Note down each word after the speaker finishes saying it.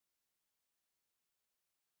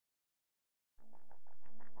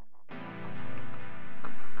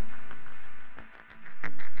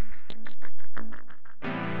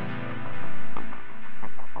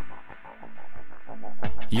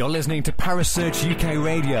You're listening to Parasearch UK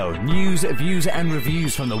Radio. News, views and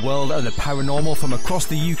reviews from the world of the paranormal from across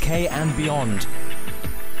the UK and beyond.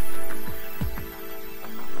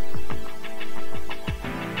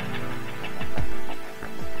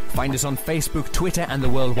 Find us on Facebook, Twitter and the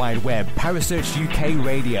World Wide Web. Parasearch UK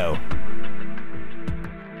Radio.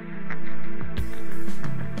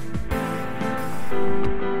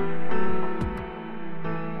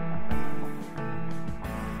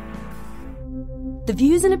 The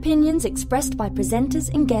views and opinions expressed by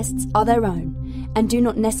presenters and guests are their own and do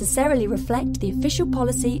not necessarily reflect the official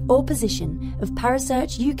policy or position of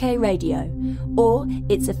Parasearch UK Radio or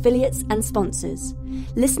its affiliates and sponsors.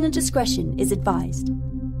 Listener discretion is advised.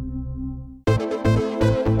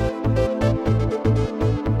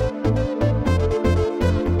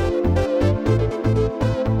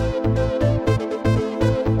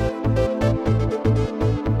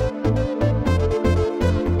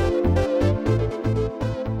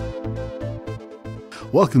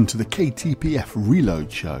 Welcome to the KTPF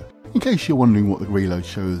Reload Show. In case you're wondering what the Reload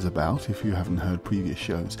Show is about, if you haven't heard previous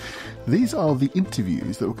shows, these are the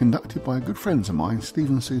interviews that were conducted by good friends of mine, Steve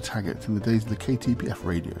and Sue Taggets, in the days of the KTPF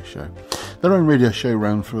radio show. Their own radio show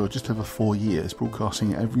ran for just over 4 years,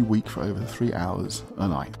 broadcasting every week for over 3 hours a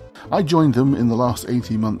night. I joined them in the last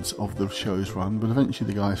 18 months of the show's run, but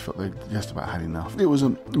eventually the guys felt they'd just about had enough. It was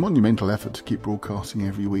a monumental effort to keep broadcasting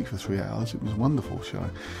every week for 3 hours. It was a wonderful show.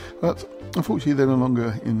 But unfortunately they're no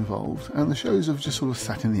longer involved, and the shows have just sort of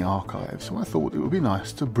sat in the archive, so I thought it would be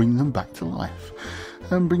nice to bring them back to life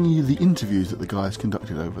and bring you the interviews that the guys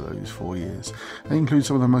conducted over those 4 years. They include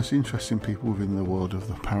some of the most interesting people within the world of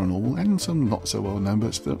the paranormal, and some not so well known,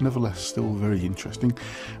 but still, nevertheless still very interesting.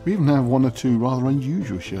 We even have 1 or 2 rather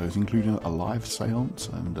unusual shows, including a live seance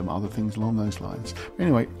and other things along those lines.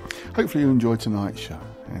 Anyway, hopefully you enjoyed tonight's show,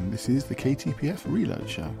 and this is the KTPF Reload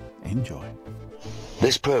Show. Enjoy.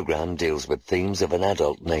 This program deals with themes of an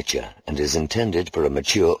adult nature and is intended for a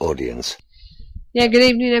mature audience. Yeah, good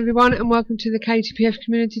evening everyone and welcome to the KTPF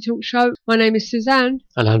Community Talk Show. My name is Suzanne.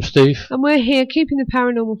 And I'm Steve. And we're here keeping the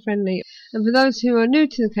paranormal friendly. And for those who are new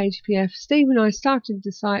to the KTPF, Steve and I started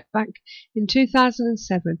the site back in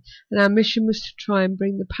 2007 and our mission was to try and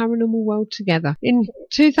bring the paranormal world together. In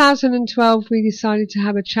 2012 we decided to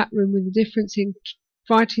have a chat room with a difference in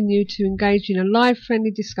inviting you to engage in a live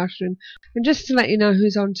friendly discussion. And just to let you know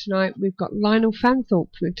who's on tonight, we've got Lionel Fanthorpe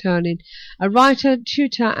returning, a writer,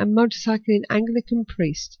 tutor and motorcycling Anglican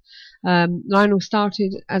priest. Lionel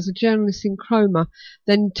started as a journalist in Cromer,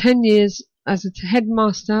 then 10 years as a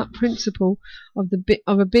headmaster principal of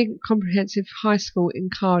a big comprehensive high school in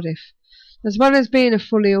Cardiff. As well as being a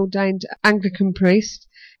fully ordained Anglican priest,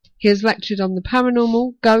 he has lectured on the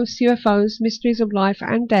paranormal, ghosts, UFOs, mysteries of life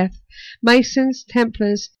and death, Masons,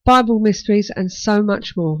 Templars, Bible mysteries and so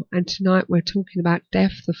much more. And tonight we're talking about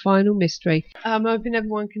death, the final mystery. I'm hoping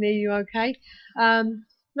everyone can hear you okay.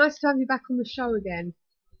 Nice to have you back on the show again.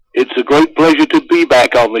 It's a great pleasure to be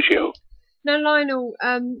back on the show. Now Lionel,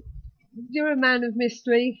 you're a man of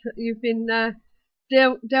mystery. You've been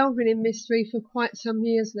delving in mystery for quite some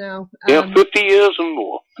years now. 50 years and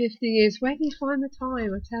more. 50 years. Where do you find the time,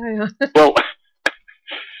 I tell you? Well,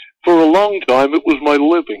 for a long time it was my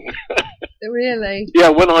living. Really? Yeah,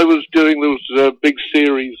 when I was doing those big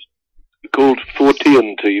series called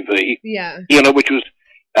Fortean TV, yeah, which was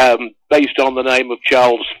based on the name of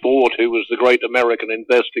Charles Fort, who was the great American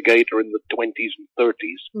investigator in the 20s and 30s.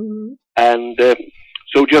 Mm-hmm. And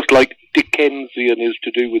so just like Dickensian is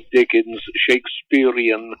to do with Dickens,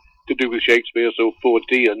 Shakespearean to do with Shakespeare, so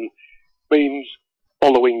Fortean means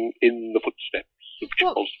following in the footsteps of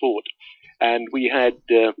Charles Fort. And we had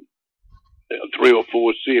 3 or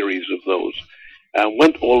 4 series of those and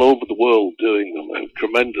went all over the world doing them, and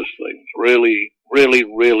tremendous things. Really, really,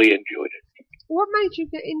 really enjoyed it. What made you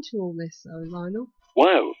get into all this, though, Lionel?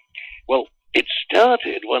 Wow. Well, it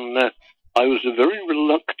started when I was a very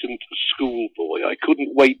reluctant schoolboy. I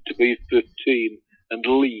couldn't wait to be 15 and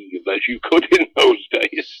leave, as you could in those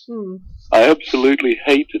days. I absolutely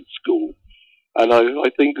hated school. And I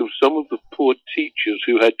think of some of the poor teachers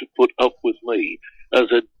who had to put up with me as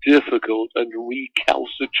a difficult and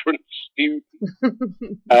recalcitrant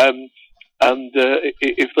student. And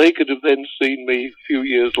if they could have then seen me a few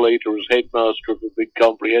years later as headmaster of a big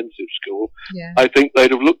comprehensive school, yeah, I think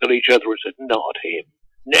they'd have looked at each other and said, not him.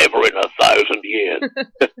 Never in 1,000 years.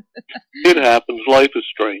 It happens. Life is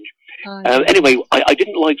strange. Anyway, I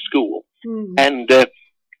didn't like school. And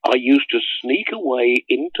I used to sneak away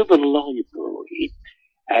into the library,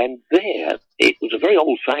 and there, it was a very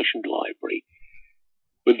old-fashioned library,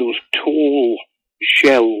 with those tall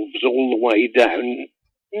shelves all the way down,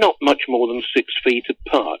 not much more than 6 feet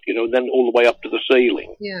apart, and then all the way up to the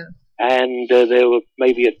ceiling. Yeah. And there were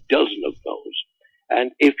maybe a dozen of those.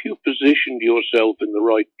 And if you positioned yourself in the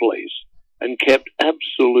right place and kept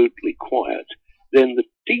absolutely quiet, then the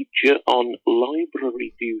teacher on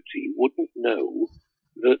library duty wouldn't know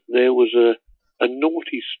that there was a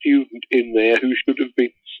naughty student in there who should have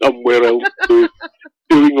been somewhere else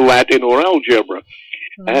doing Latin or algebra.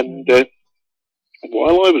 Mm-hmm. And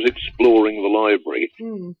while I was exploring the library,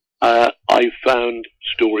 I found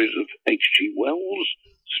stories of H.G. Wells,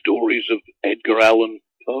 stories of Edgar Allan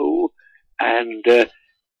Poe, and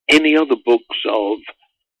any other books of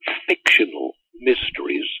fictional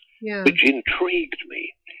mysteries which intrigued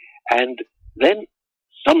me. And then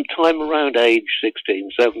sometime around age 16,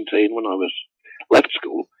 17, when I was left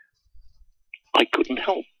school, I couldn't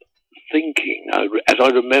help thinking, as I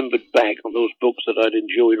remembered back on those books that I'd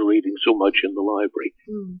enjoyed reading so much in the library,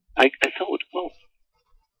 I thought, well,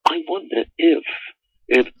 I wonder if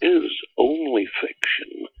it is only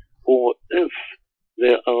fiction, or if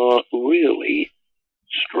there are really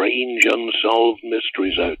strange unsolved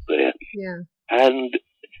mysteries out there. Yeah. And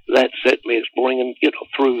that set me exploring, and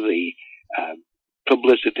through the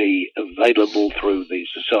publicity available through the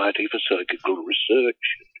Society for Psychical Research,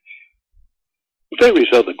 various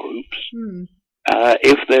other groups.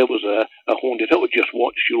 If there was a haunted, I would just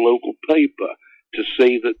watch your local paper to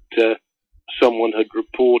see that someone had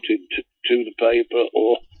reported to the paper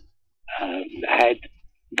or had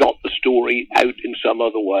got the story out in some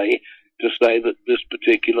other way to say that this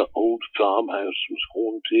particular old farmhouse was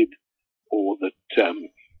haunted, or that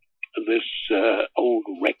this old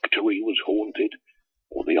rectory was haunted,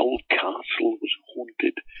 or the old castle was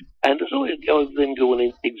haunted. And so I would then go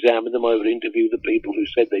and examine them. I would interview the people who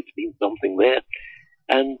said they'd seen something there.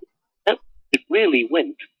 And it really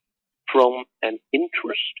went from an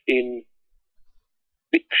interest in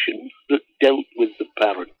fiction that dealt with the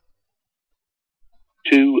paranormal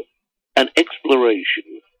to an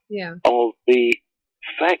exploration of the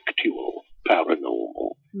factual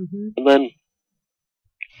paranormal. Mm-hmm. And then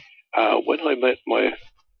when I met my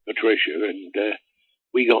Patricia, and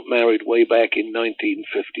we got married way back in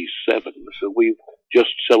 1957, so we've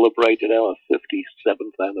just celebrated our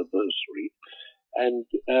 57th anniversary, and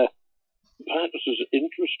Pat was as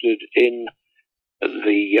interested in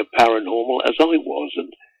the paranormal as I was,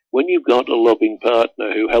 and when you've got a loving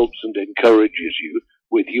partner who helps and encourages you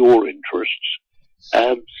with your interests,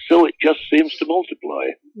 so it just seems to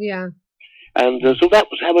multiply. Yeah. And so that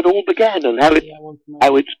was how it all began, and how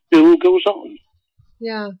it still goes on.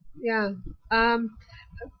 Yeah, yeah.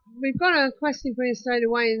 We've got a question for you straight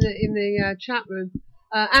away in the chat room.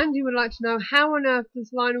 Andy would like to know, how on earth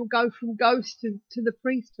does Lionel go from ghost to the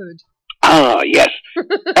priesthood? Ah, yes.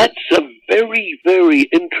 That's a very, very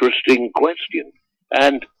interesting question.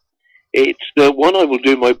 And it's one I will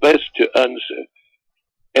do my best to answer.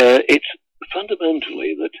 It's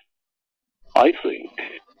fundamentally that I think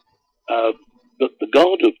that the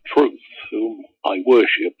God of truth, whom I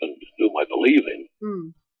worship and whom I believe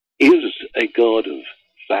in, is a God of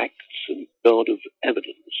facts and God of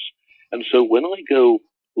evidence. And so when I go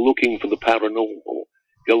looking for the paranormal,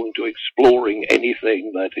 going to exploring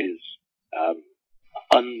anything that is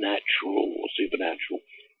unnatural or supernatural,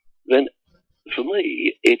 then for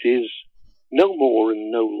me it is no more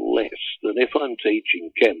and no less than if I'm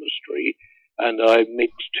teaching chemistry and I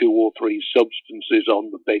mix 2 or 3 substances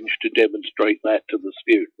on the bench to demonstrate that to the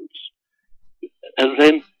students. And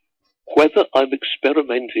then whether I'm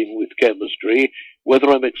experimenting with chemistry,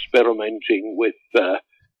 whether I'm experimenting with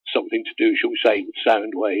something to do, shall we say, with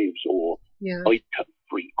sound waves or light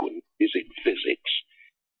frequencies in physics,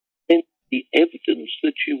 then the evidence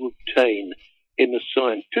that you obtain in a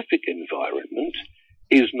scientific environment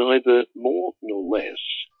is neither more nor less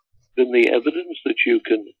than the evidence that you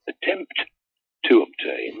can attempt to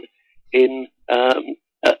obtain in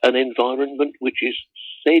an environment which is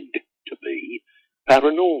said to be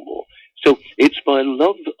paranormal. So it's my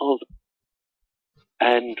love of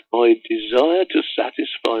and my desire to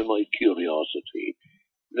satisfy my curiosity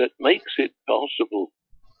that makes it possible.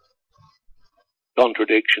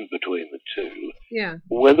 Contradiction between the two. Yeah.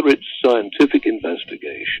 Whether it's scientific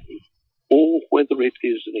investigation or whether it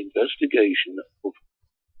is an investigation of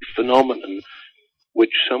a phenomenon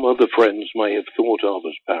which some other friends may have thought of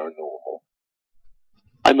as paranormal.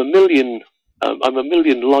 I'm a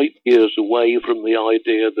million light years away from the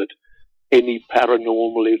idea that any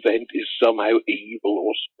paranormal event is somehow evil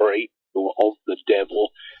or strange or of the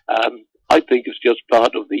devil. I think it's just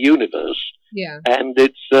part of the universe. Yeah. And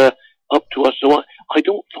it's up to us. So I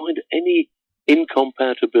don't find any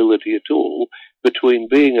incompatibility at all between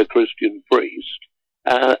being a Christian priest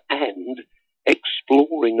and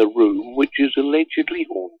exploring a room which is allegedly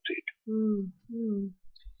haunted. Mm.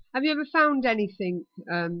 Have you ever found anything?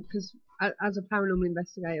 Because as a paranormal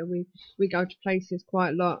investigator, we go to places quite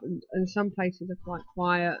a lot, and some places are quite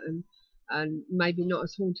quiet and maybe not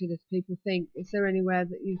as haunted as people think. Is there anywhere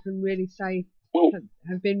that you can really say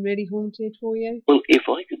have been really haunted for you? Well, if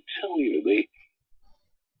I could tell you the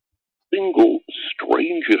single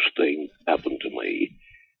strangest thing happened to me,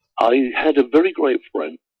 I had a very great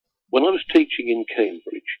friend. When I was teaching in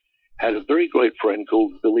Cambridge, had a very great friend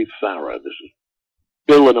called Billy Farrer.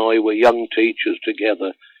 Bill and I were young teachers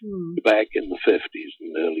together back in the 50s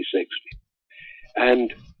and early 60s.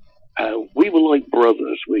 And we were like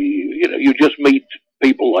brothers. You just meet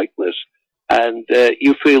people like this, and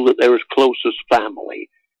you feel that they're as close as family.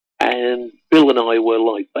 And Bill and I were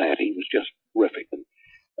like that. He was just terrific. And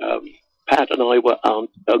Pat and I were aunt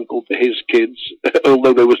and uncle to his kids,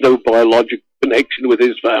 although there was no biological connection with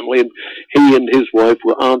his family, and he and his wife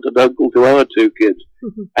were aunt and uncle to our two kids.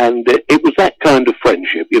 And it was that kind of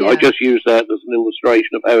friendship. I just use that as an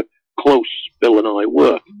illustration of how close Bill and I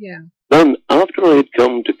were. Yeah. Then, after I had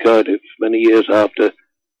come to Cardiff, many years after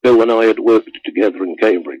Bill and I had worked together in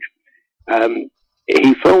Cambridge,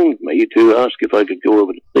 he phoned me to ask if I could go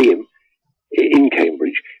over to see him in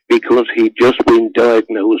Cambridge, because he'd just been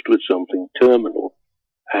diagnosed with something terminal.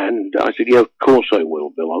 And I said, yeah, of course I will,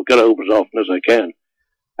 Bill. I'll get over as often as I can.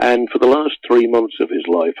 And for the last 3 months of his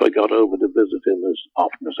life, I got over to visit him as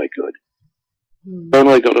often as I could. Then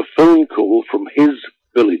I got a phone call from his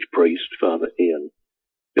village priest, Father Ian,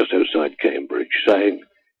 just outside Cambridge, saying,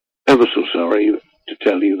 ever so sorry to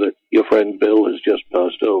tell you that your friend Bill has just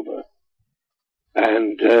passed over,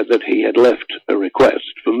 and that he had left a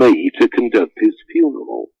request for me to conduct his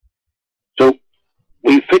funeral. So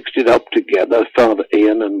we fixed it up together, Father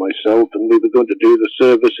Ian and myself, and we were going to do the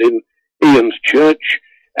service in Ian's church,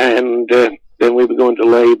 and then we were going to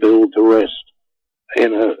lay Bill to rest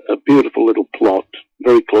in a beautiful little plot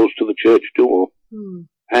very close to the church door.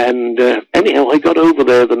 And anyhow, I got over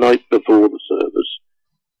there the night before the service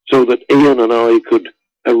so that Ian and I could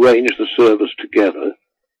arrange the service together.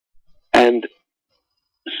 And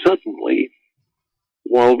suddenly,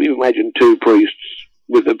 while we imagined two priests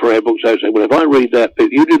with the prayer books out saying, well, if I read that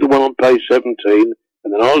bit, you do the one on page 17,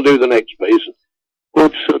 and then I'll do the next piece.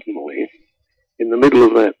 But suddenly, in the middle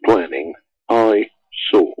of that planning, I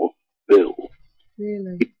saw Bill.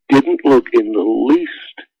 Really? He didn't look in the least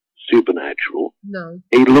supernatural. No.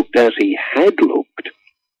 He looked as he had looked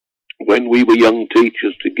when we were young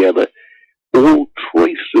teachers together. All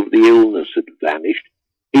trace of the illness had vanished.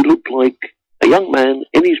 He looked like a young man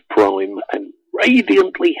in his prime and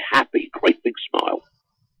radiantly happy, great big smile.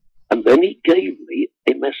 And then he gave me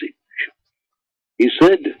a message. He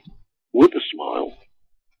said, with a smile,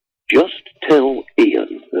 just tell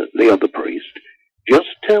Ian, the other priest, just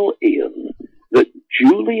tell Ian that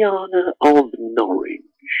Juliana of Norwich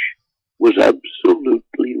was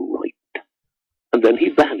absolutely right. And then he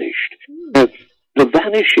vanished. Now, the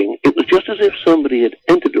vanishing, it was just as if somebody had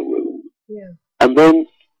entered a room and then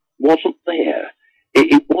wasn't there.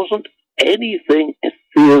 It wasn't anything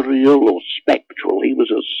ethereal or spectral. He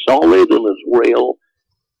was as solid and as real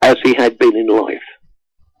as he had been in life.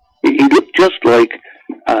 He looked just like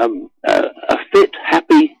a fit,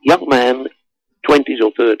 happy young man, 20s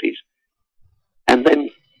or 30s, and then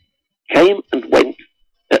came and went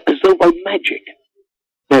as though by magic.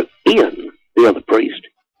 Now, Ian, the other priest,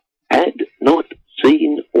 had not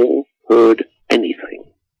seen or heard anything.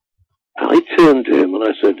 I turned to him and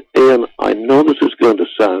I said, Ian, I know this is going to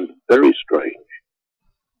sound very strange,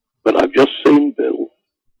 but I've just seen Bill.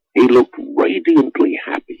 He looked radiantly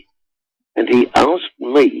happy, and he asked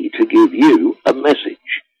me to give you a message.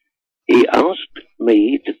 He asked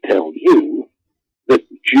me to tell you that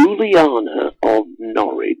Juliana of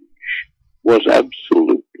Norwich was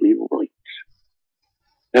absolutely right.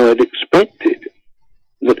 Now, I'd expected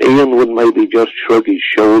that Ian would maybe just shrug his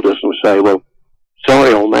shoulders and say, well,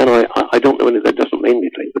 sorry, old man, I don't know anything, that doesn't mean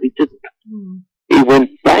anything, but he didn't. He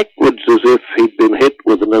went backwards as if he'd been hit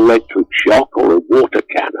with an electric shock or a water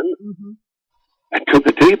cannon, and took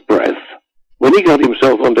a deep breath. When he got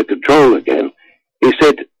himself under control again, he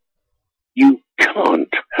said, you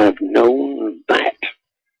can't have known that.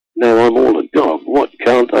 Now I'm all agog. What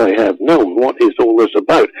can't I have known? What is all this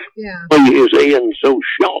about? Why is Ian so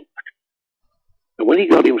shocked? And when he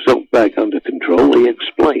got himself back under control, he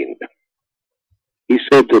explained. He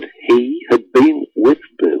said that he had been with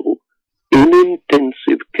Bill in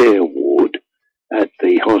intensive care ward at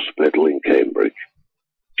the hospital in Cambridge,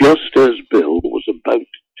 just as Bill was about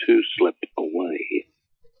to slip away.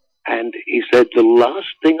 And he said the last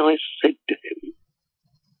thing I said to him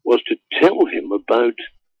was to tell him about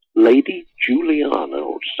Lady Juliana,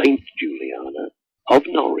 or Saint Juliana, of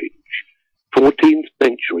Norwich, 14th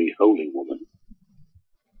century holy woman.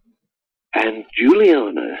 And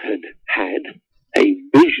Juliana had a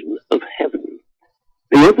vision of heaven.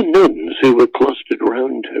 The other nuns who were clustered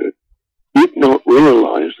round her did not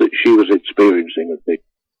realize that she was experiencing a vision.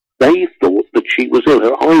 They thought that she was ill.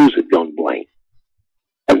 Her eyes had gone blank.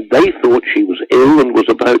 And they thought she was ill and was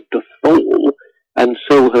about to fall. And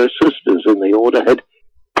so her sisters in the order had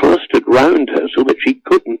clustered round her so that she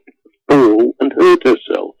couldn't fall and hurt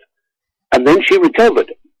herself. And then she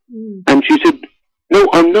recovered. And she said, "No,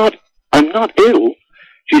 I'm not ill."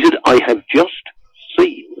 She said, "I have just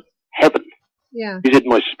seen heaven." Yeah. She said,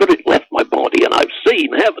 "My spirit left my body and I've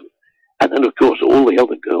seen heaven." And then, of course, all the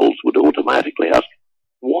other girls would automatically ask,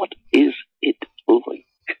 "What is it like?"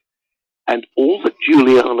 And all that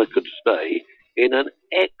Juliana could say in an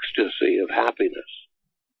ecstasy of happiness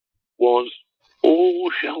was, "All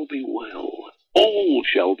shall be well. All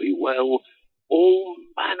shall be well. All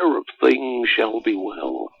manner of things shall be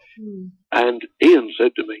well." And Ian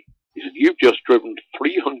said to me, he said, "You've just driven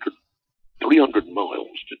 300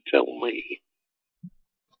 miles to tell me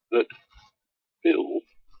that Bill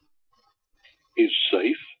is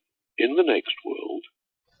safe in the next world,"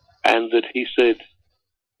 and that he said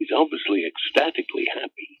he's obviously ecstatically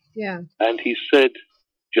happy. Yeah. And he said,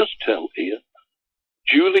 "Just tell Ian,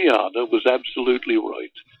 Juliana was absolutely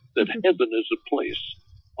right, that heaven is a place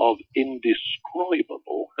of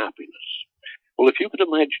indescribable happiness." Well, if you could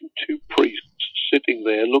imagine two priests sitting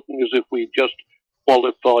there looking as if we just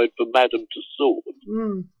qualified for Madame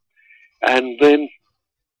Tussauds. And then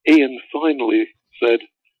Ian finally said,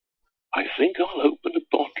 "I think I'll open a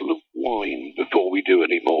bottle of wine before we do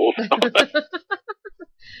any more."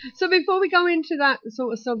 So before we go into that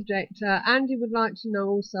sort of subject, Andy would like to know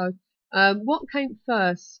also, what came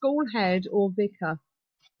first, school head or vicar?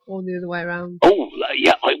 Or the other way around? Oh,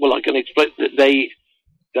 yeah, I can explain that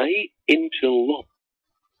they interlock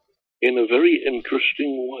in a very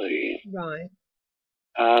interesting way. Right.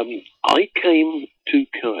 I came to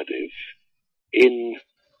Cardiff in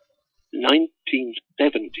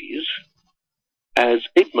 1970s as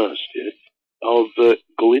headmaster of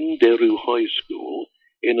Glenderrow High School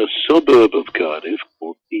in a suburb of Cardiff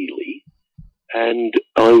called Ely, and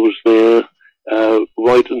I was there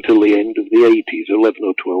right until the end of the 80s, 11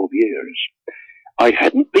 or 12 years. I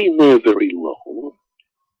hadn't been there very long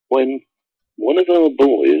when one of our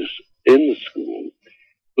boys in the school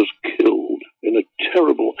was killed in a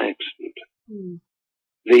terrible accident.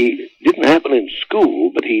 It didn't happen in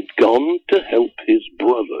school, but he'd gone to help his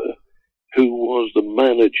brother, who was the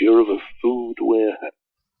manager of a food warehouse.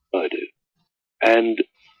 And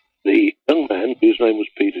the young man, whose name was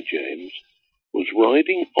Peter James, was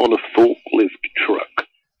riding on a forklift truck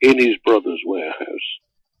in his brother's warehouse,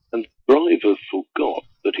 and the driver forgot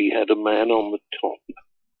that he had a man on the top,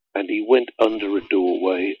 and he went under a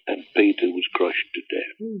doorway, and Peter was crushed to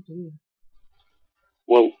death. Oh, dear.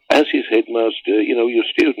 Well, as his headmaster, you know, your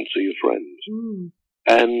students are your friends.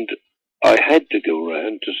 And I had to go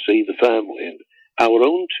around to see the family, and our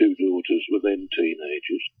own two daughters were then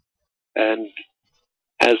teenagers. And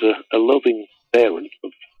as a loving parent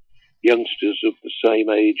of youngsters of the same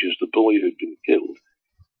age as the boy who'd been killed,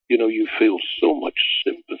 you know, you feel so much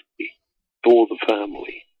sympathy for the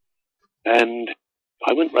family. And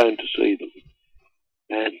I went round to see them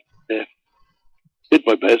and did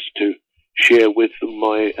my best to share with them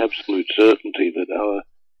my absolute certainty that our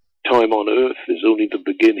time on earth is only the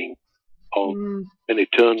beginning of an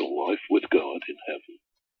eternal life with God in heaven.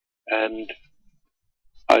 And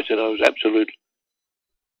I said I was absolutely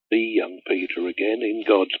the young Peter again in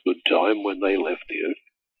God's good time when they left the earth.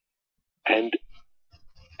 And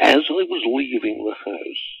as I was leaving the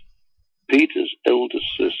house, Peter's eldest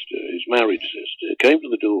sister, his married sister, came to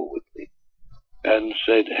the door with me and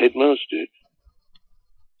said, "Headmaster,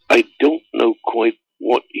 I don't know quite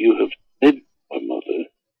what you have said, my mother,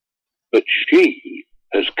 but she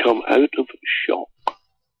has come out of shock."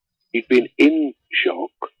 He'd been in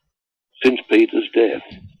shock since Peter's death.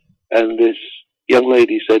 And this young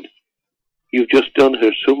lady said, "You've just done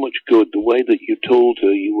her so much good, the way that you told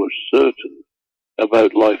her you were certain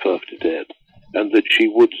about life after death and that she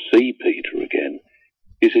would see Peter again."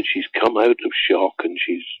 He said she's come out of shock and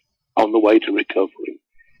she's on the way to recovering.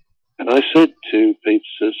 And I said to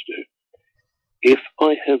Pete's sister, if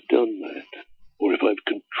I have done that, or if I've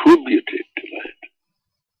contributed to that,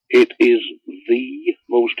 it is the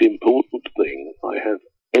most important thing I have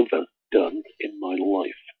ever done in my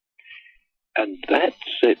life. And that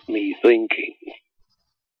set me thinking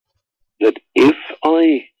that if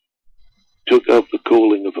I took up the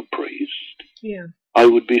calling of a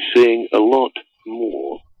be seeing a lot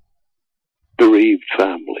more bereaved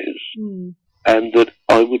families, and that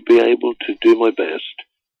I would be able to do my best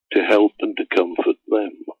to help and to comfort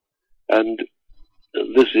them. And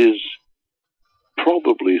this is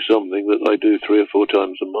probably something that I do 3 or 4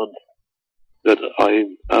 times a month, that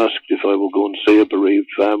I'm asked if I will go and see a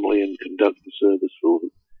bereaved family and conduct the service for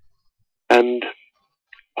them. And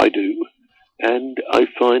I do. And I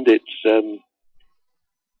find it's,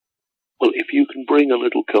 well, if you can bring a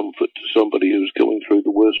little comfort to somebody who's going through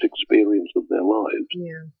the worst experience of their lives,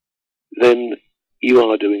 then you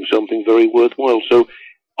are doing something very worthwhile. So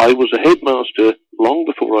I was a headmaster long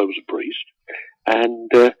before I was a priest,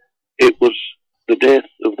 and it was the death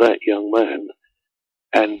of that young man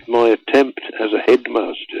and my attempt as a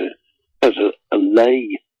headmaster, as a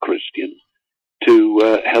lay Christian,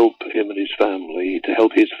 to help him and his family, to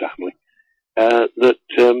help his family, that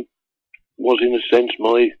was in a sense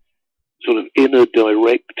my sort of inner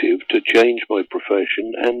directive to change my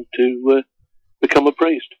profession and to become a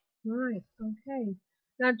priest. Right, okay.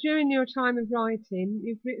 Now, during your time of writing,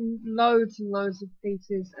 you've written loads and loads of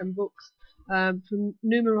pieces and books, from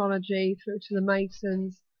numerology through to the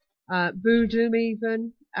Masons, voodoo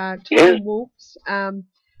even, time walks,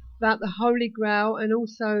 about the Holy Grail, and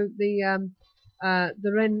also the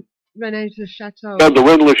Rennes le Chateau. And the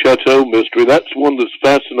Rennes le Chateau mystery, that's one that's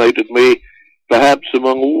fascinated me, perhaps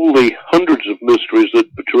among all the hundreds of mysteries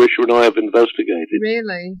that Patricia and I have investigated.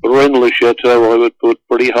 Really? The Rennes le Chateau I would put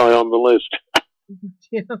pretty high on the list.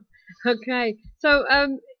 Yeah. Okay. So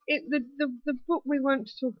the book we want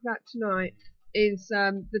to talk about tonight is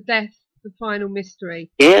The Death, the Final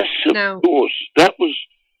Mystery. Yes, of course. That was,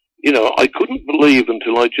 you know, I couldn't believe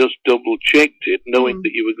until I just double-checked it, knowing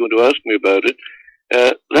that you were going to ask me about it.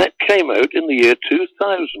 That came out in the year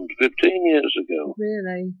 2000, 15 years ago.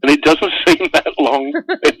 Really? And it doesn't seem that long.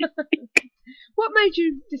 What made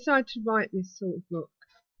you decide to write this sort of book?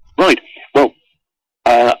 Right. Well,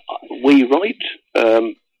 we write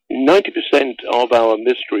 90% of our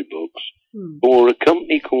mystery books for a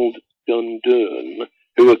company called Dundurn,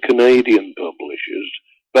 who are Canadian publishers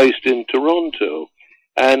based in Toronto.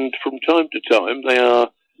 And from time to time, they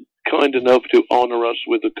are kind enough to honour us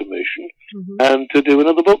with a commission and to do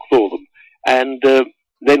another book for them. And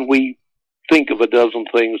then we think of a dozen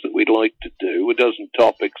things that we'd like to do, a dozen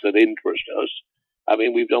topics that interest us. I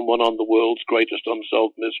mean, we've done one on the world's greatest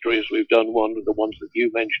unsolved mysteries. We've done one of the ones that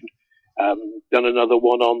you mentioned. Done another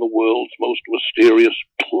one on the world's most mysterious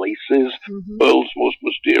places, world's most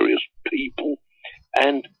mysterious people.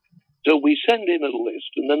 And so we send in a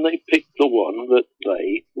list, and then they pick the one that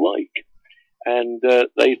they like. And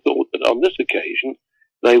they thought that on this occasion,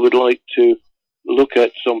 they would like to look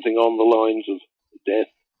at something on the lines of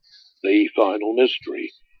death, the final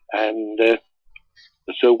mystery. And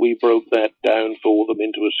so we broke that down for them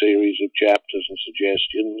into a series of chapters and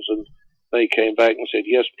suggestions, and they came back and said,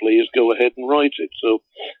 yes, please, go ahead and write it. So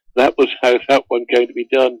that was how that one came to be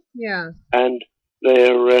done. Yeah. And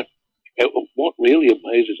they're, what really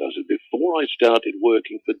amazes us is before I started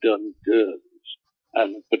working for Dundurns,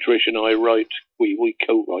 and Patricia and I write, we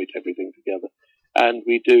co-write everything together, and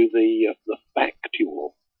we do the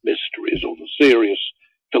factual mysteries, or the serious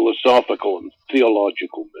philosophical and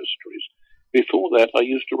theological mysteries. Before that, I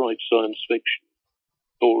used to write science fiction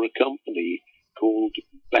for a company called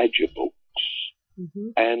Badger Books.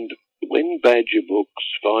 And when Badger Books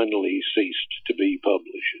finally ceased to be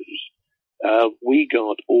publishers, we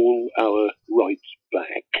got all our rights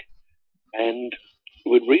back. And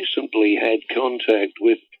we'd recently had contact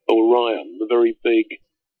with Orion, the very big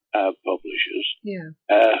publishers,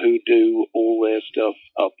 who do all their stuff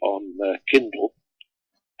up on Kindle.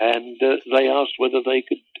 And they asked whether they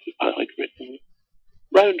could, I'd written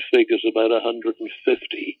round figures about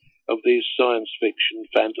 150 of these science fiction,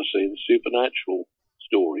 fantasy, and supernatural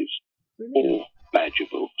stories, all Badger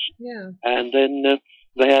Books. Yeah. And then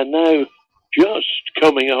they are now just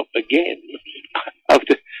coming up again.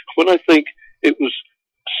 After, when I think it was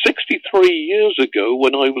 63 years ago,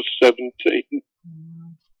 when I was 17,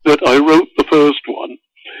 that I wrote the first one,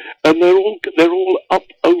 and they're all up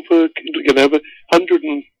over, you know,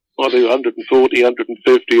 140,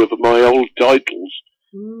 150 of my old titles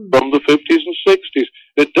from the 50s and 60s.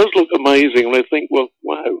 It does look amazing, and I think, well,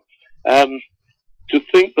 wow. To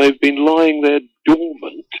think they've been lying there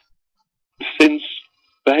dormant since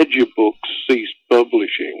Badger Books ceased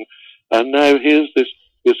publishing, and now here's this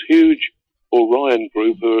huge Orion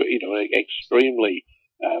group, who are, you know, extremely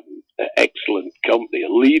excellent company, a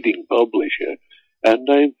leading publisher, and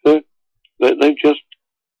they've just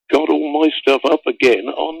got all my stuff up again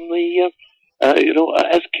on the, you know,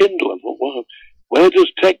 as Kindle. I thought, wow, where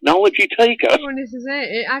does technology take us? Well, and this is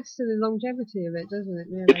it. It adds to the longevity of it, doesn't it,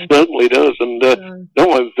 really? It certainly does. And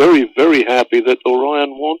no, I'm very, very happy that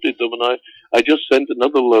Orion wanted them, and I just sent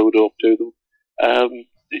another load up to them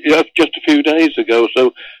just a few days ago.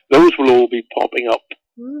 So those will all be popping up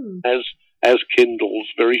as Kindles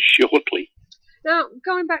very shortly. Now,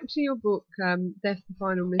 going back to your book, Death the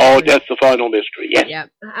Final Mystery. Oh, Death the Final Mystery, yes. Yeah.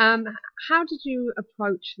 How did you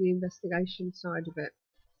approach the investigation side of it?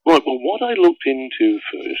 Right, well, what I looked into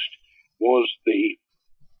first was the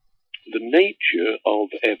nature of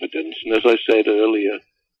evidence. And as I said earlier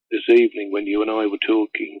this evening when you and I were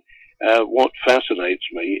talking, what fascinates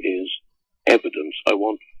me is evidence. I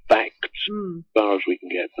want facts as far as we can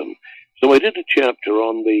get them. So I did a chapter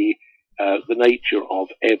on the nature of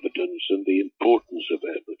evidence and the importance of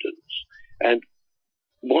evidence. And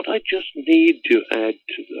what I just need to add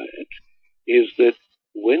to that is that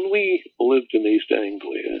when we lived in East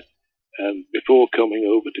Anglia, before coming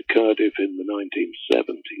over to Cardiff in the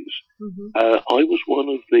 1970s, I was one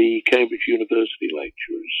of the Cambridge University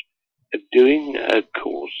lecturers doing a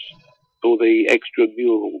course for the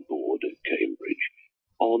extramural board at Cambridge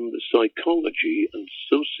on the psychology and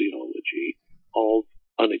sociology of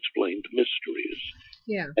unexplained mysteries.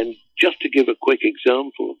 Yeah. And just to give a quick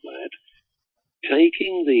example of that,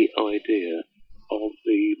 taking the idea of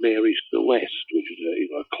the Mary Celeste, which is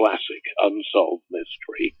a classic unsolved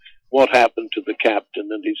mystery, what happened to the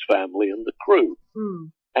captain and his family and the crew?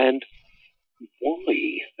 And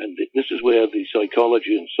why, and this is where the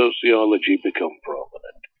psychology and sociology become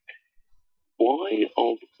prominent, why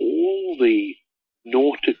of all the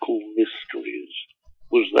nautical mysteries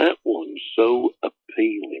was that one so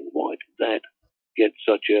appealing? Why did that get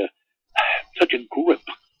such a grip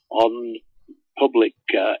on public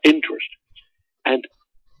interest? And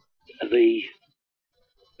the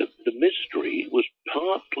mystery was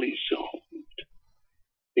partly solved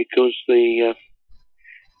because the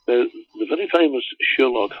very famous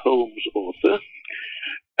Sherlock Holmes author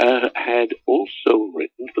had also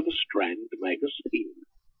written for the Strand magazine,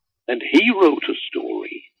 and he wrote a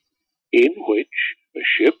story in which a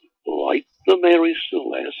ship like the Mary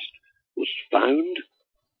Celeste was found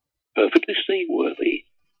perfectly seaworthy,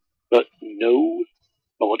 but no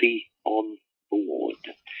body on board.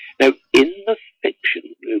 Now, in the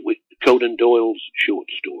fiction, with Conan Doyle's short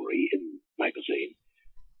story in magazine,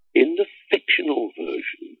 in the fictional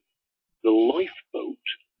version, the lifeboat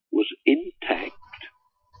was intact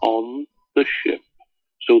on the ship,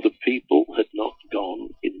 so the people had not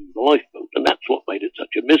gone in the lifeboat, and that's what made it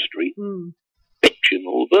such a mystery.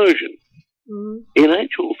 Fictional version. In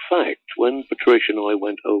actual fact, when Patricia and I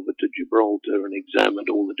went over to Gibraltar and examined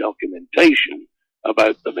all the documentation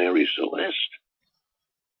about the Mary Celeste,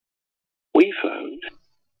 we found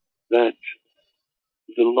that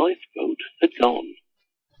the lifeboat had gone.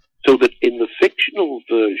 So that in the fictional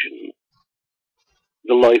version,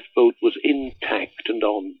 the lifeboat was intact and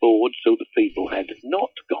on board, so the people had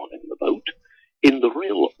not gone in the boat. In the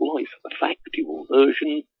real life, factual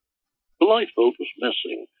version, the lifeboat was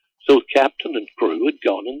missing, so captain and crew had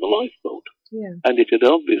gone in the lifeboat. Yeah. And it had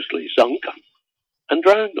obviously sunk and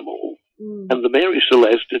drowned them all. And the Mary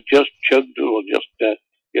Celeste had just chugged or just,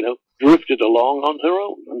 drifted along on her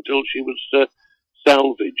own until she was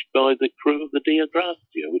salvaged by the crew of the Dea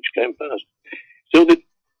Gracia, which came first. So that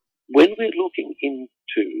when we're looking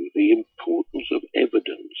into the importance of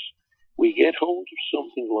evidence, we get hold of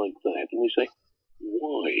something like that and we say,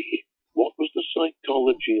 why? What was the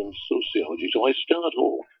psychology and sociology? So I start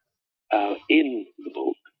off in the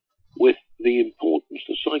book with the importance,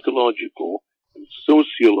 the psychological and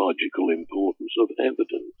sociological importance of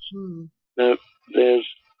evidence. Now, there's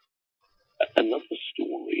another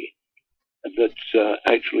story that's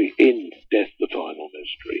actually in Death the Final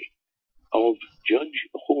Mystery of Judge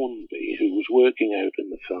Hornby, who was working out in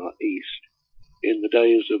the Far East in the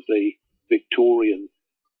days of the Victorian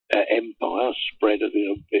Empire, spread of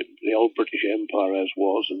the old British Empire as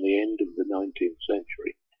was in the end of the 19th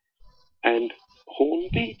century. And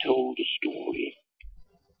Hornby told a story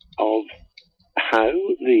of how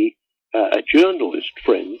a journalist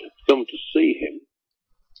friend had come to see him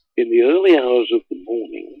in the early hours of the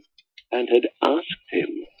morning and had asked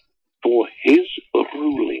him for his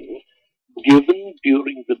ruling given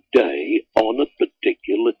during the day on a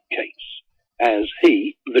particular case, as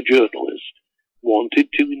he, the journalist,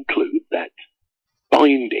 wanted to include that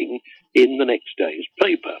finding in the next day's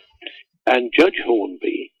paper. And Judge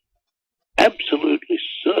Hornby, absolutely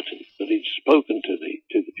certain that he'd spoken to the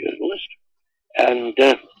journalist, and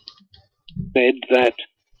said that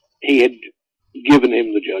he had given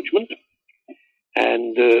him the judgment,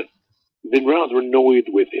 and been rather annoyed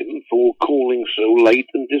with him for calling so late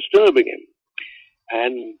and disturbing him.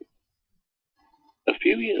 And a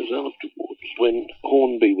few years afterwards, when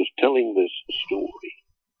Hornby was telling this story,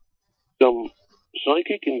 some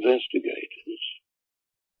psychic investigators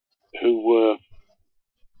who were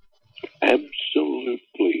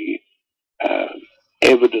absolutely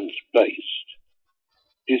evidence-based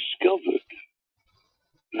discovered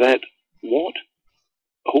that what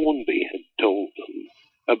Hornby had told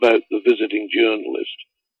them about the visiting journalist,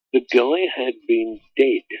 the guy had been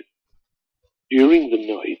dead during the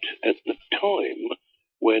night at the time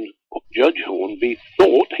when Judge Hornby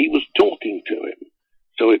thought he was talking to him.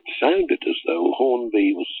 So it sounded as though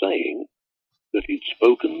Hornby was saying that he'd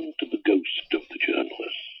spoken to the ghost of the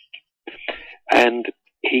journalist. And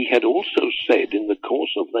he had also said in the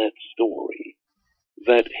course of that story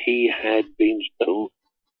that he had been so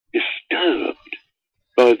disturbed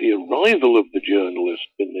by the arrival of the journalist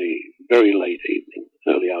in the very late evening,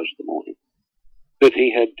 early hours of the morning, that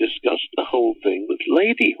he had discussed the whole thing with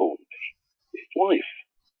Lady Hornby, his wife.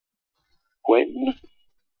 When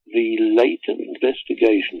the later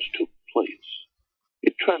investigations took place,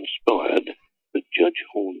 it transpired that Judge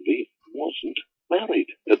Hornby wasn't married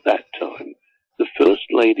at that time. The first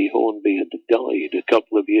Lady Hornby had died a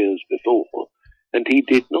couple of years before, and he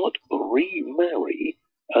did not remarry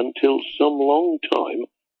until some long time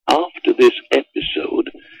after this episode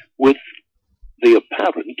with the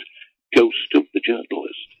apparent ghost of the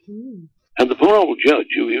journalist. Mm. And the poor old judge,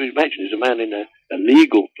 who you imagine is a man in a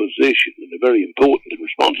legal position, in a very important and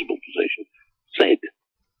responsible position, said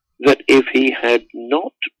that if he had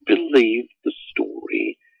not believed the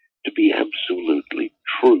story to be absolutely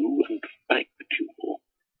true and factual,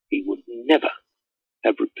 he would never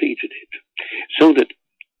have repeated it. So that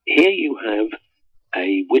here you have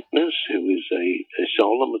a witness who is a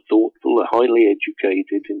solemn, a thoughtful, a highly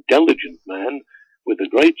educated, intelligent man with a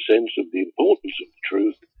great sense of the importance of the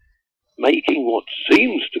truth, making what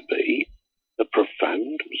seems to be a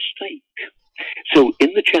profound mistake. So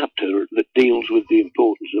in the chapter that deals with the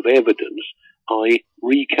importance of evidence, I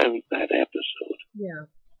recount that episode. Yeah.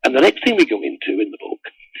 And the next thing we go into in the book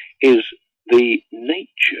is the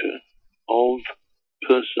nature of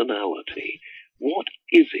personality. What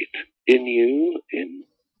is it in you, in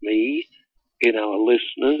me, in our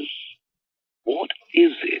listeners? What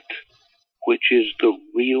is it which is the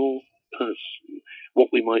real person? What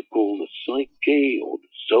we might call the psyche, or the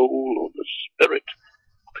soul, or the spirit,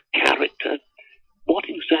 the character. What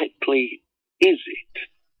exactly is it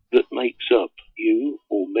that makes up you,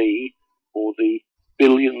 or me, or the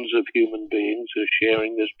billions of human beings who are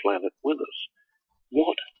sharing this planet with us?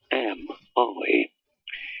 What am I?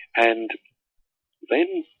 And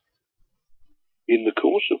then, in the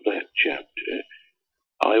course of that chapter,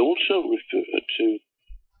 I also refer to,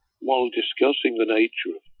 while discussing the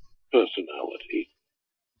nature of personality,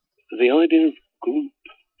 the idea of group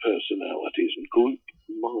personalities and group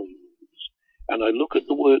minds. And I look at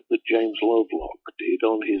the work that James Lovelock did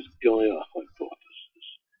on his Gaia hypothesis,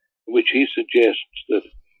 in which he suggests that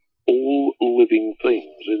all living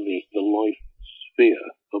things in the life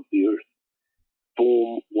sphere of the Earth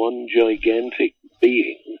form one gigantic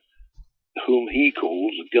being whom he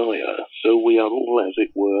calls Gaia. So we are all, as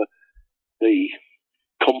it were, the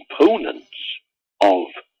components of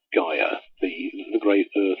Gaia, the great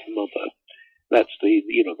Earth Mother. That's the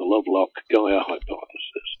Lovelock Gaia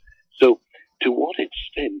hypothesis. So to what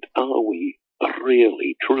extent are we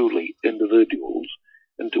really, truly individuals,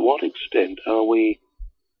 and to what extent are we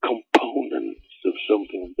components of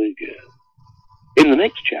something bigger? In the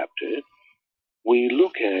next chapter, we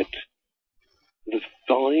look at the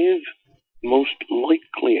 5 most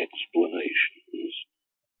likely explanations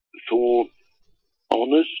for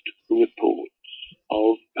honest reports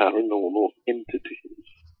of paranormal entities.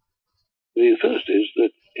 The first is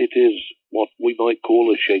that it is what we might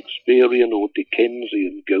call a Shakespearean or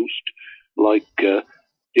Dickensian ghost, like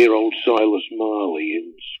dear old Silas Marley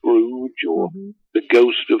in Scrooge, or the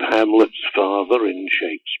ghost of Hamlet's father in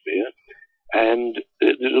Shakespeare. And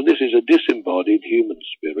this is a disembodied human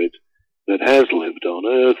spirit that has lived on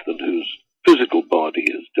Earth and whose physical body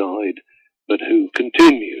has died, but who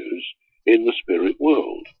continues in the spirit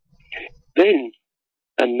world. Then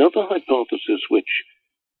another hypothesis which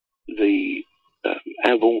the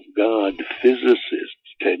avant-garde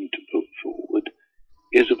physicists tend to put forward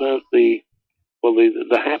is about the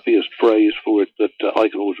happiest phrase for it that I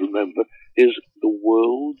can always remember is the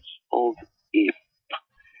worlds of if.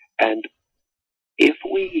 And if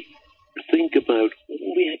we think about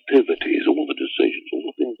all the activities, all the decisions, all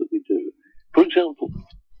the things that we do, for example,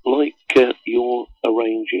 like you're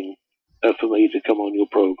arranging for me to come on your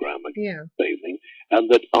program again. evening, and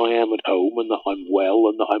that I am at home and that I'm well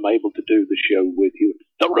and that I'm able to do the show with you,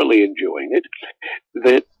 thoroughly enjoying it,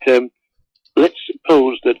 that let's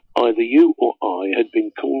suppose that either you or I had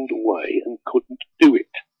been called away and couldn't do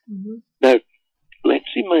it. Mm-hmm. Now,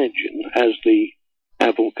 let's imagine, as the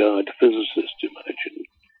avant-garde physicists imagine,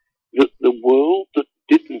 that the world that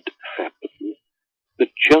didn't happen, the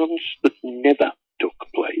chance that never took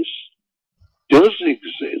place, does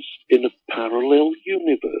exist in a parallel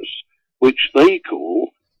universe, which they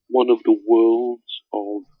call one of the worlds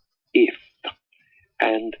of if.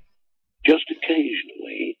 And just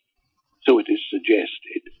occasionally, so it is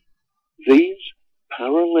suggested, these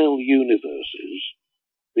parallel universes,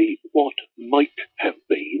 the what might have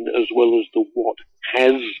been as well as the what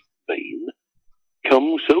has been,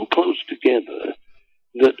 come so close together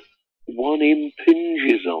that one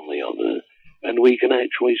impinges on the other and we can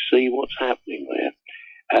actually see what's happening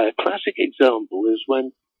there. A classic example is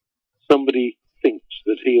when somebody thinks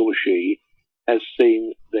that he or she has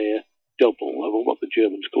seen their double, or what the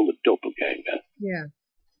Germans call a doppelganger. Yeah.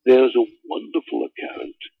 There's a wonderful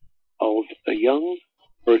account of a young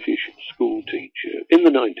British school teacher in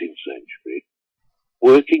the 19th century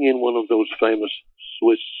working in one of those famous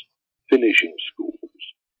Swiss finishing schools.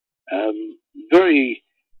 Very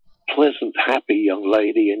pleasant, happy young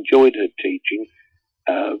lady, enjoyed her teaching,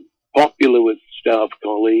 popular with staff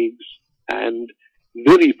colleagues, and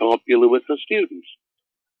very popular with her students.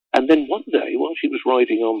 And then one day, while she was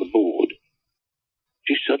writing on the board,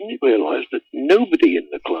 she suddenly realized that nobody in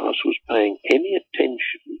the class was paying any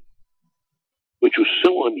attention, which was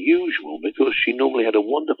so unusual because she normally had a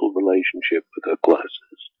wonderful relationship with her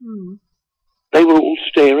classes. Mm. They were all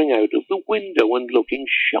staring out of the window and looking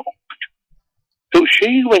shocked. So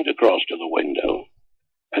she went across to the window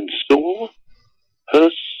and saw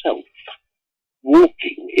herself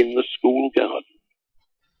walking in the school garden.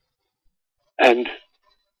 And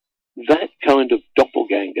that kind of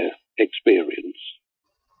doppelganger experience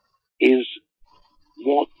is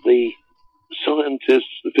what the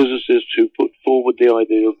scientists, the physicists who put forward the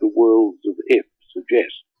idea of the worlds of if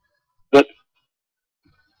suggest. That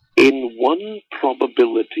in one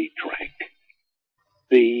probability track,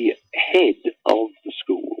 the head of the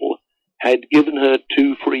school had given her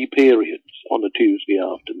 2 free periods on a Tuesday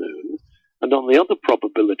afternoon, and on the other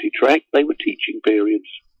probability track, they were teaching periods.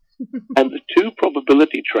 And the 2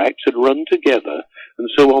 probability tracks had run together, and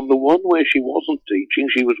so on the one where she wasn't teaching,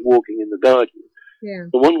 she was walking in the garden. Yeah.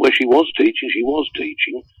 The one where she was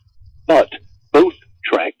teaching, but both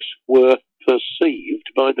tracks were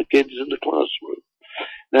perceived by the kids in the classroom.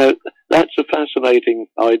 Now, that's a fascinating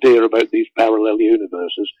idea about these parallel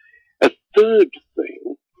universes. A third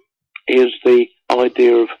thing is the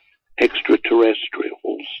idea of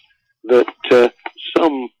extraterrestrials, that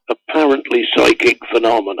some apparently psychic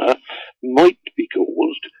phenomena might be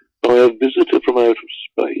caused by a visitor from out of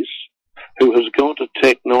space who has got a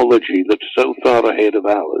technology that's so far ahead of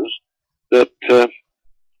ours that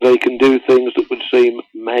they can do things that would seem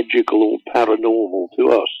magical or paranormal to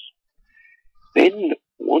us. Then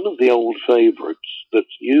one of the old favourites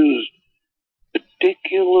that's used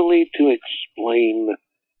particularly to explain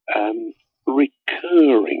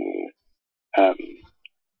recurring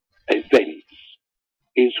events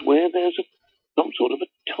is where there's some sort of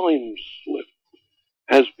a time slip.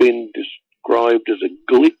 Has been described as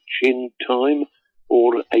a glitch in time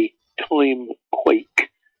or a time quake,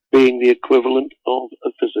 being the equivalent of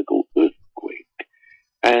a physical earthquake.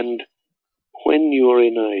 And when you're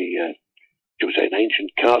in an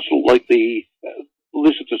ancient castle, like this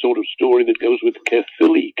is the sort of story that goes with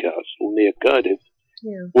Caerphilly Castle near Cardiff,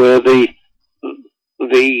 where the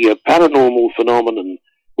paranormal phenomenon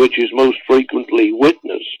which is most frequently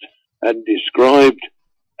witnessed and described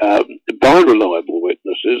by reliable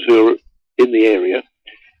witnesses who are in the area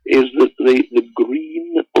is that the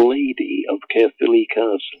Green Lady of Caerphilly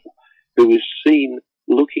Castle, who is seen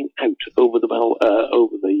looking out over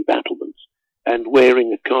the battlements and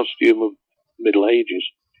wearing a costume of Middle Ages.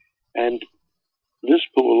 And this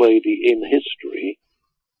poor lady in history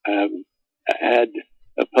had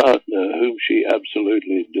a partner whom she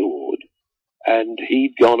absolutely adored, and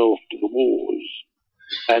he'd gone off to the wars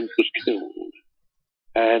and was killed.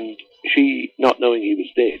 And she, not knowing he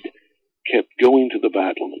was dead, kept going to the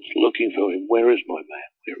battlements, looking for him. Where is my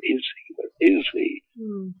man? Where is he? Where is he?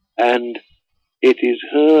 Mm. And it is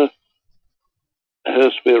her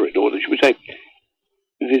spirit, or should we say,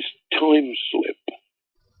 this time slip.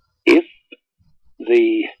 If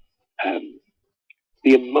the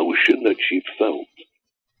emotion that she felt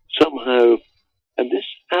somehow, and this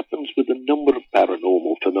happens with a number of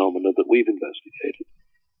paranormal phenomena that we've investigated,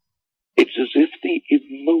 it's as if the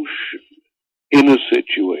emotion in a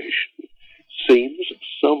situation seems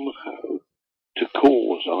somehow to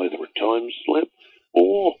cause either a time slip,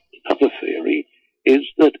 or another theory is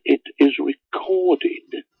that it is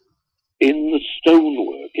recorded in the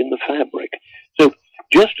stonework, in the fabric. So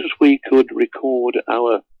just as we could record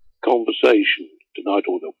our conversation tonight,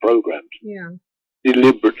 or the program,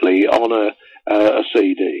 deliberately on a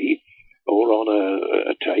CD or on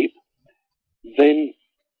a tape, then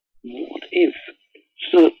what if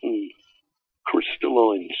certain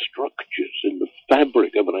crystalline structures in the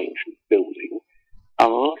fabric of an ancient building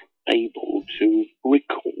are able to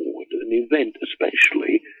record an event,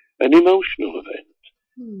 especially an emotional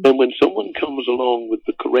event? And when someone comes along with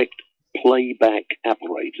the correct playback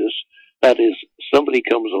apparatus, that is, somebody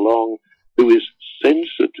comes along who is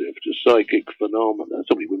sensitive to psychic phenomena,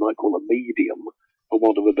 somebody we might call a medium, for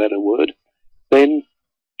want of a better word, then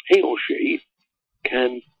he or she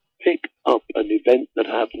can pick up an event that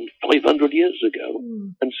happened 500 years ago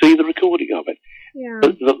and see the recording of it.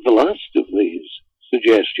 But the last of these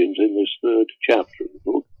suggestions in this third chapter of the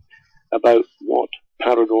book about what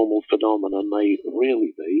paranormal phenomena may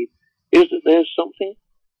really be is that there's something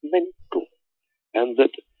mental, and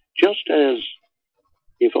that just as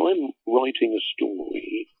if I'm writing a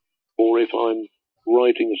story or if I'm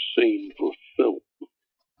writing a scene for a film,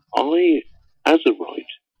 I, as a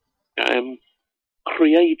writer, am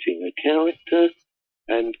creating a character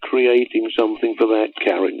and creating something for that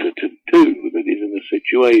character to do that is in a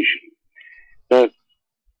situation. Now,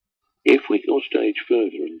 if we go a stage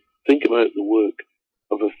further and think about the work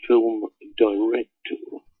of a film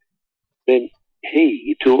director, then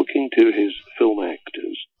he, talking to his film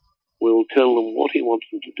actors, will tell them what he wants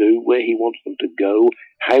them to do, where he wants them to go,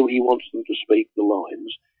 how he wants them to speak the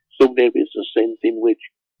lines. So there is a sense in which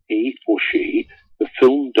he or she, the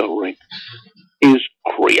film director, is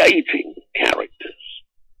creating characters.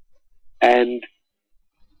 And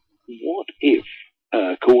what if,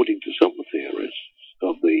 according to some theorists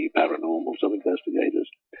of the paranormal, some investigators,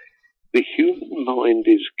 the human mind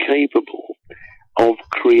is capable of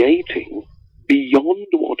creating beyond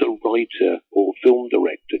what a writer or film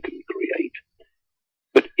director can create,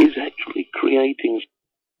 but is actually creating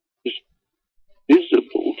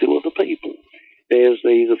visible to other people. There's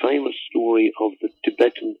the famous story of the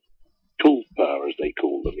Tibetan tulpa, as they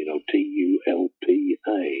call them,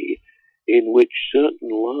 Tulpa, in which certain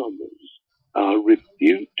lamas are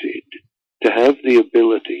reputed to have the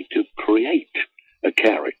ability to create a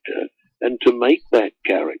character and to make that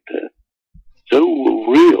character so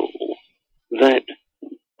real that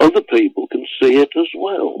other people can see it as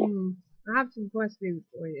well. I have some questions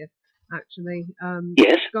for you, actually.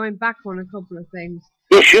 Yes? Going back on a couple of things.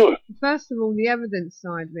 Yeah, sure. First of all, the evidence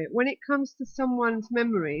side of it. When it comes to someone's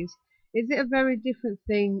memories, is it a very different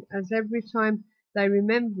thing as every time they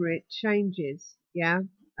remember it changes? Yeah.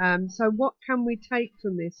 So what can we take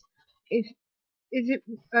from this? If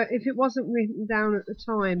it wasn't written down at the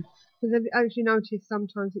time, because as you notice,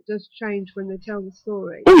 sometimes it does change when they tell the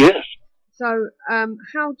story. Oh, yes. So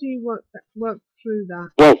how do you work through that?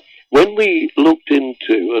 Well, when we looked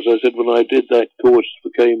into, as I said, when I did that course for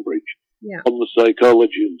Cambridge on the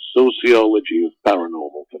psychology and sociology of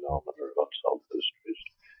paranormal phenomena of unsolved mysteries,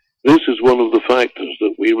 this is one of the factors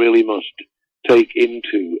that we really must take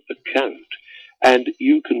into account. And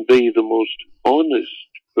you can be the most honest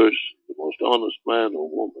person, the most honest man or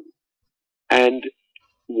woman, and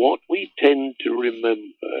what we tend to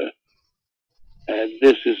remember, and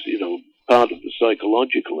this is, part of the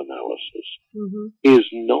psychological analysis, is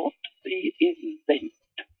not the event,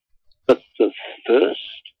 but the first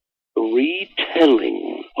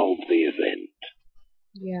retelling of the event.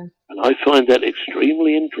 Yeah. And I find that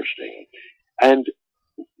extremely interesting. And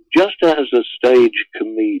just as a stage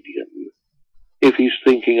comedian, if he's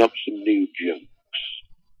thinking up some new jokes,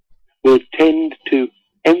 will tend to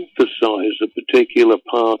emphasize a particular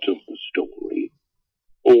part of the story,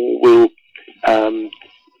 or will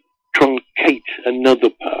truncate another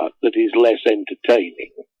part that is less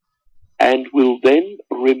entertaining, and will then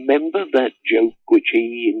remember that joke which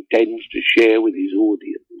he intends to share with his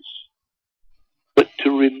audience, but to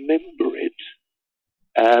remember it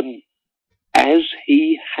as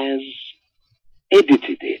he has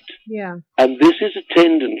edited it. Yeah. And this is a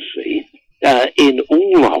tendency in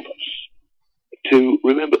all of us to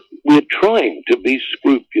remember. We're trying to be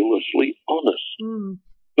scrupulously honest,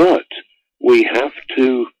 but we have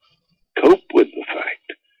to cope with the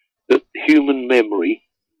fact that human memory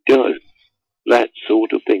does that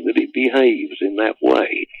sort of thing, that it behaves in that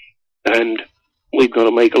way, and we've got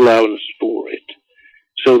to make allowance for it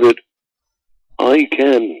so that I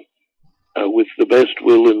can with the best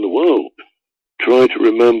will in the world, try to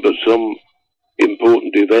remember some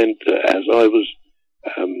important event as I was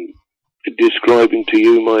describing to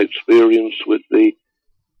you my experience with the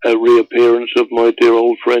reappearance of my dear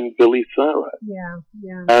old friend Billy Farrar. Yeah.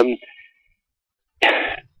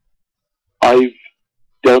 I've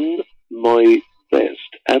done my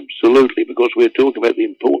best, absolutely, because we're talking about the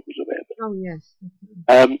importance of it. Oh, yes.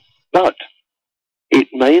 But it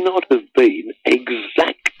may not have been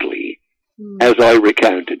exactly as I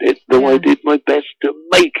recounted it, though I did my best to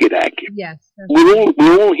make it accurate. Yes.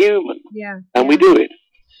 We're all human. Yeah. And we do it.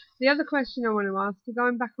 The other question I want to ask,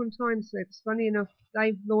 going back on time slips, funny enough,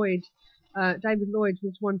 David Lloyd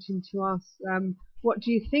was wanting to ask, what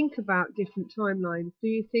do you think about different timelines? Do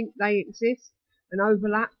you think they exist and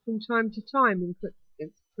overlap from time to time?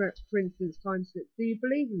 For instance, time slips. Do you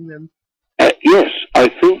believe in them? Yes, I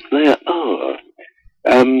think there are.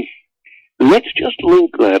 Let's just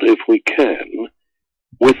link that, if we can,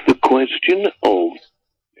 with the question of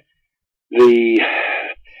the,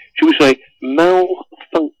 shall we say,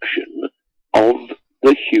 malfunction of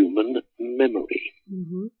the human memory.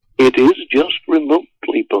 Mm-hmm. It is just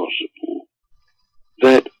remotely possible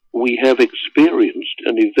that we have experienced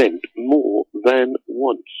an event more than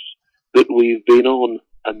once, that we've been on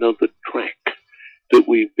another track, that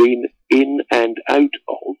we've been in and out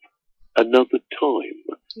of another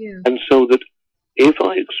time. Yeah. And so that if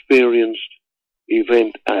I experienced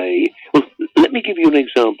event A, well, let me give you an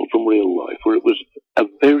example from real life where it was a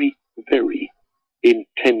very, very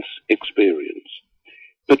intense experience.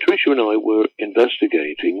 Patricia and I were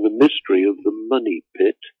investigating the mystery of the money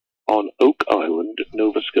pit on Oak Island,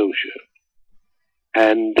 Nova Scotia.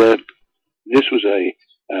 And this was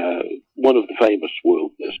one of the famous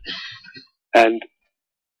world mysteries. And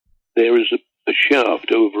there is a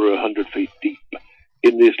shaft over 100 feet deep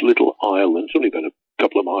in this little island. It's only about a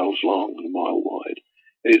couple of miles long and a mile wide.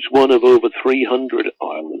 It's one of over 300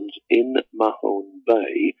 islands in Mahone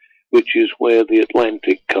Bay, which is where the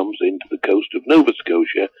Atlantic comes into the coast of Nova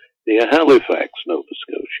Scotia, near Halifax, Nova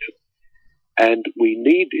Scotia. And we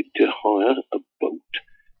needed to hire a boat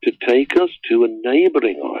to take us to a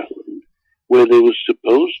neighbouring island where there was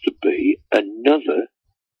supposed to be another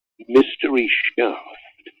mystery shaft,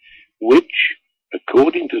 which,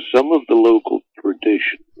 according to some of the local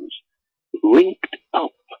traditions, linked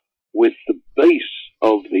up with the base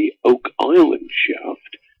of the Oak Island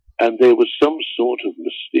shaft, and there was some sort of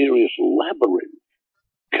mysterious labyrinth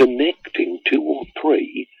connecting 2 or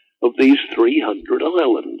 3 of these 300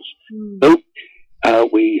 islands. So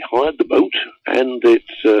we hired the boat and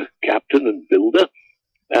its captain and builder,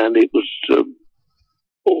 and it was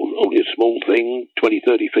only a small thing, 20,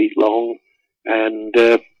 30 feet long, and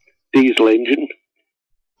diesel engine.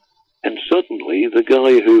 And suddenly the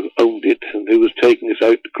guy who owned it and who was taking us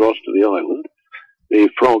out across to the island, the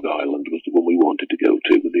Frog Island was the one we wanted to go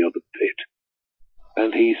to with the other pit,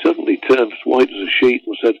 and he suddenly turned white as a sheet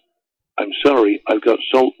and said, "I'm sorry, I've got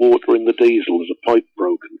salt water in the diesel, there's a pipe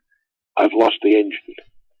broken, I've lost the engine."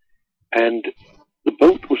 And the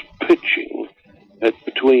boat was pitching at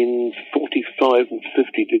between 45 and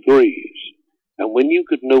 50 degrees, and when you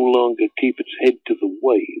could no longer keep its head to the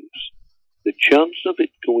waves, the chance of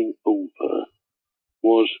it going over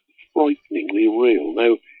was frighteningly real.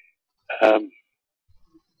 Now,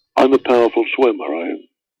 I'm a powerful swimmer. I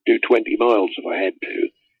do 20 miles if I had to,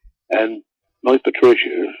 and my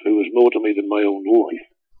Patricia, who is more to me than my own life,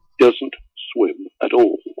 doesn't swim at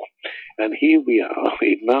all. And here we are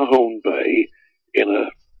in Mahone Bay in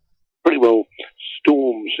a pretty well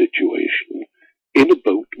storm situation in a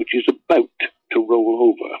boat which is about to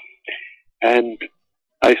roll over. And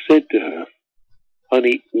I said to her,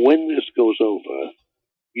 "Honey, when this goes over,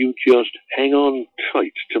 you just hang on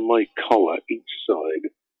tight to my collar each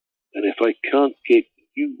side, and if I can't get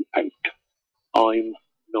you out, I'm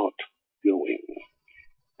not going."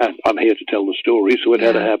 And I'm here to tell the story, so it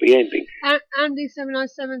had a happy ending.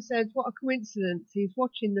 Andy797 says, what a coincidence, he's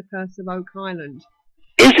watching The Curse of Oak Island.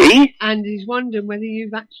 Is he? And he's wondering whether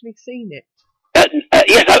you've actually seen it.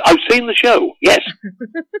 Yes, I've seen the show, yes.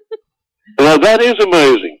 Now, that is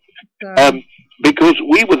amazing. Because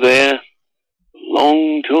we were there a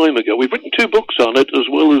long time ago. We've written 2 books on it, as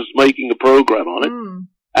well as making a program on it.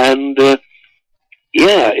 And,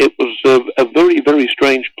 it was a very, very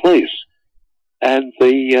strange place. And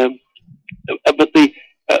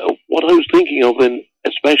what I was thinking of then,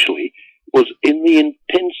 especially, was in the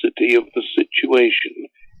intensity of the situation.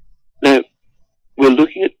 Now, we're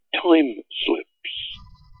looking at time slips.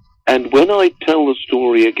 And when I tell the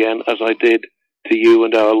story again, as I did to you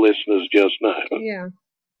and our listeners just now,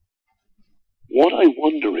 what I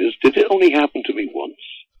wonder is, did it only happen to me once?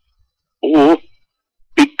 or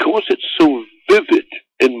because it's so vivid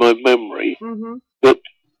in my memory that,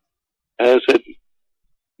 as I said,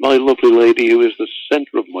 my lovely lady, who is the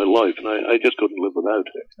centre of my life, and I just couldn't live without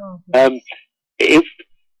her. If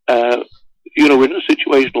we're in a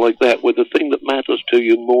situation like that where the thing that matters to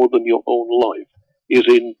you more than your own life is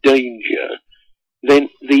in danger, then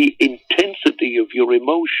the intensity of your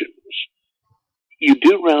emotions, you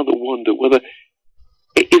do rather wonder whether,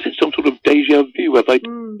 is it some sort of deja vu? Have I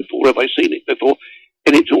done it before? Have I seen it before?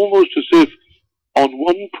 And it's almost as if on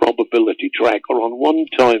one probability track or on one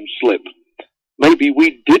time slip, maybe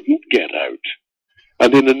we didn't get out.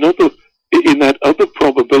 And in that other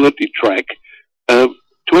probability track,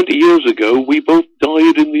 20 years ago, we both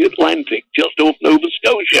died in the Atlantic, just off Nova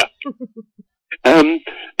Scotia.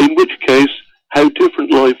 In which case, how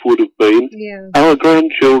different life would have been. Yeah. Our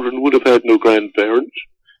grandchildren would have had no grandparents.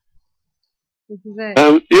 This is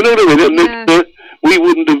it. You know what I mean? And we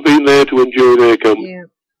wouldn't have been there to enjoy their company. Yeah.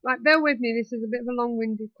 Right, bear with me. This is a bit of a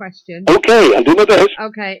long-winded question. Okay, I'll do my best.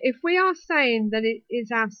 Okay, if we are saying that it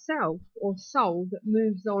is our self or soul that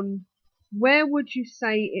moves on, where would you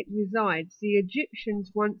say it resides? The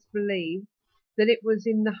Egyptians once believed that it was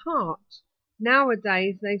in the heart.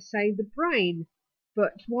 Nowadays they say the brain.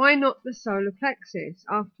 But why not the solar plexus?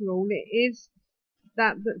 After all, it is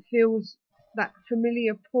that feels that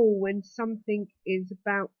familiar pull when something is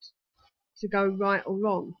about to go right or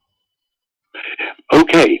wrong.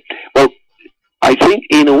 Okay, well, I think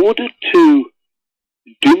in order to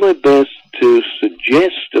do my best to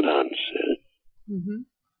suggest an answer,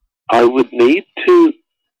 I would need to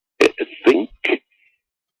think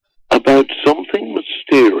about something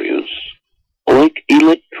mysterious like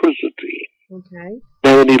electricity. Okay.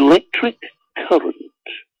 Now, an electric current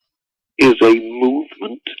is a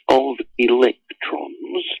movement of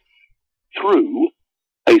electrons through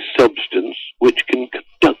a substance which can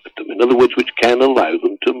conduct them, in other words, which can allow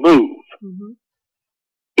them to move.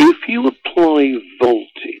 If you apply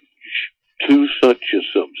voltage to such a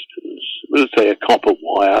substance, let's say a copper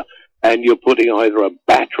wire, and you're putting either a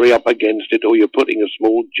battery up against it or you're putting a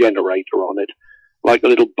small generator on it, like a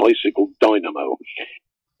little bicycle dynamo.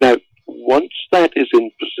 Now, once that is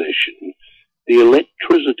in position, the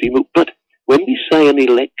electricity moves. But when we say an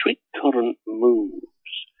electric current moves,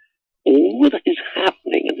 all that is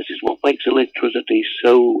happening, and this is what makes electricity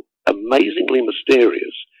so amazingly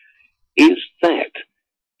mysterious, is that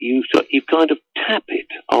you kind of tap it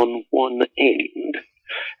on one end,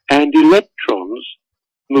 and electrons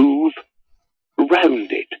move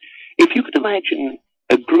around it. If you could imagine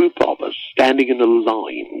a group of us standing in a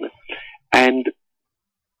line, and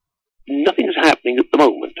nothing's happening at the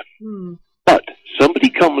moment, but somebody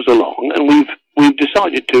comes along, and we've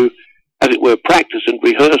decided to, as it were, practice and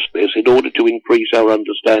rehearse this in order to increase our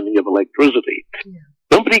understanding of electricity.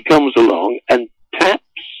 Somebody comes along and taps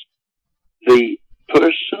the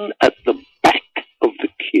person at the back of the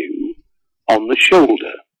queue on the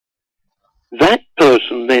shoulder. That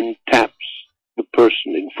person then taps the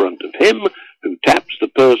person in front of him, who taps the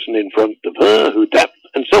person in front of her, who taps,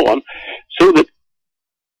 and so on, so that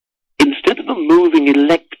instead of a moving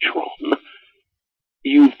electron,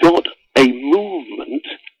 you've got a movement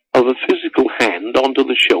of a physical hand onto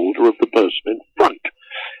the shoulder of the person in front.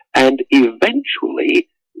 And eventually,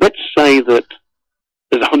 let's say that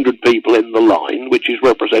there's 100 people in the line, which is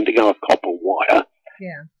representing our copper wire.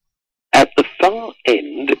 Yeah. At the far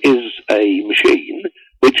end is a machine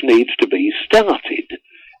which needs to be started.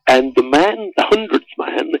 And the 100th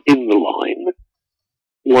man in the line,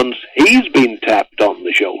 once he's been tapped on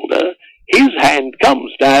the shoulder, his hand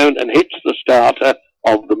comes down and hits the starter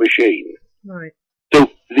of the machine. Right. So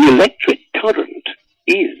the electric current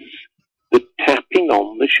is the tapping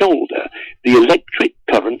on the shoulder. The electric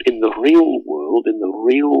current in the real world, in the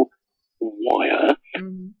real wire,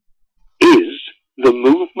 is the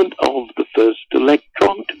movement of the first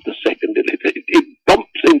electron to the second. It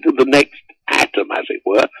bumps into the next atom, as it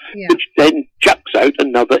were, which then chucks out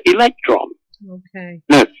another electron. Okay.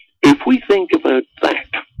 Now, if we think about that,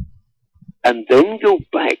 and then go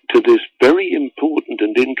back to this very important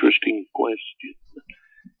and interesting question,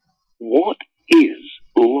 what is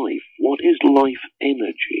life? What is life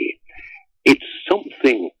energy? It's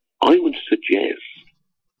something, I would suggest,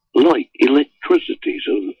 like electricity,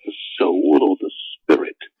 so that the soul or the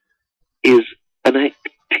spirit is an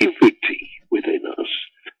activity within us.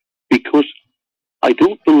 Because I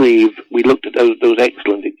don't believe, we looked at those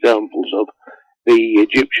excellent examples of the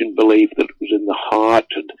Egyptian belief that it was in the heart,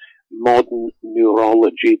 and modern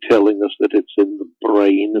neurology telling us that it's in the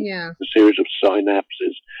brain, and a series of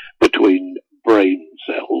synapses between brain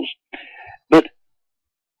cells. But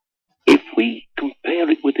if we compare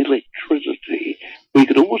it with electricity, we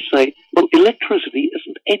could almost say, well, electricity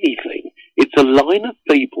isn't anything. It's a line of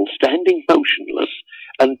people standing motionless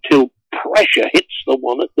until pressure hits the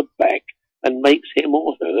one at the back and makes him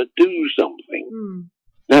or her do something.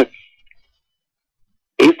 Now,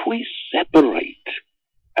 if we separate,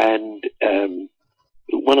 and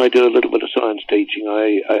when I do a little bit of science teaching,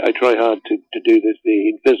 I try hard to do this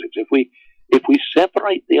in physics. If we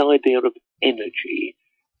separate the idea of energy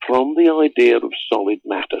from the idea of solid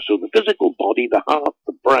matter, so the physical body, the heart,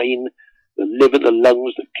 the brain, the liver, the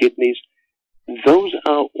lungs, the kidneys, those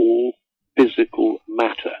are all physical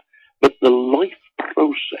matter. But the life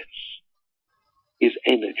process is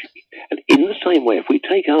energy. And in the same way, if we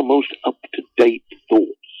take our most up-to-date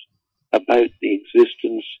thoughts about the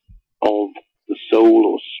existence of the soul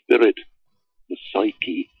or spirit, the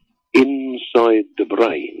psyche, inside the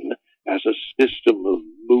brain as a system of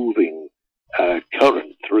moving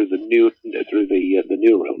current through the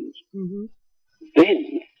neurons,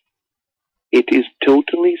 then it is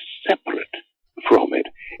totally separate from it.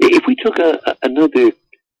 If we took another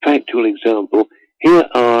factual example, here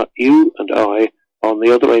are you and I on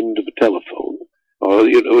the other end of a telephone, or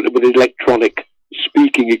with electronic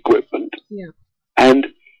speaking equipment, and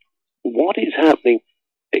what is happening?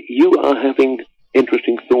 You are having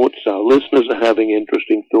interesting thoughts. Our listeners are having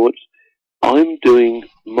interesting thoughts. I'm doing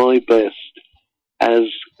my best as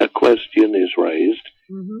a question is raised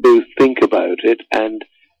to think about it and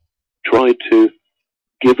try to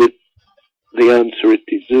give it the answer it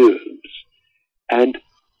deserves. And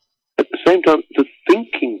at the same time, the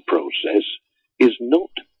thinking process is not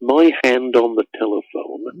my hand on the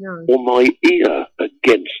telephone or my ear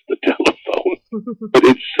against the telephone, but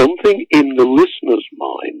it's something in the listener's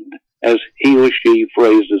mind as he or she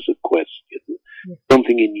phrases a question,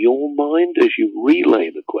 something in your mind as you relay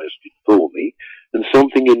the question for me, and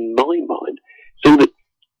something in my mind, so that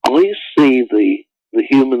I see the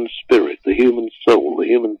human spirit, the human soul, the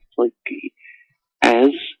human psyche as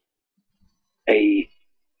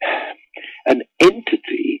an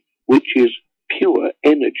entity which is pure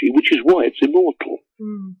energy, which is why it's immortal.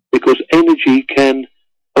 Because energy can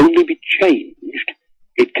only be changed.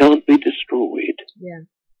 It can't be destroyed.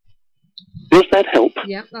 Does that help?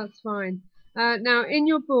 Yeah, that's fine. Now, in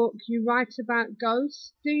your book, you write about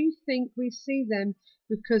ghosts. Do you think we see them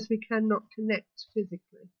because we cannot connect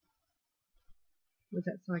physically? Was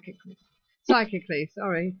that psychically? Psychically,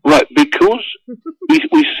 sorry. Right, because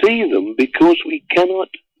we see them because we cannot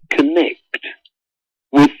connect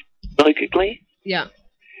with psychically. Yeah.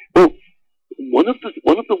 Well, one of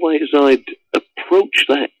the ways I'd approach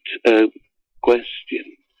that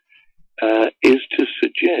question is to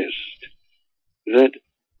suggest that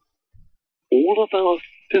all of our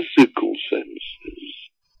physical senses,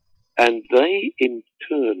 and they in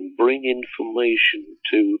turn bring information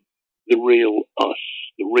to the real us,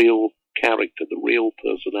 the real character, the real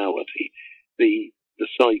personality, the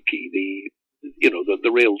psyche, the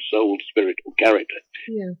real soul, spiritual character.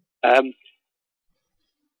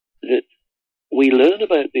 That we learn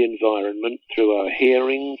about the environment through our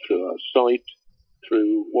hearing, through our sight,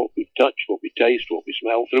 through what we touch, what we taste, what we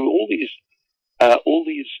smell, through all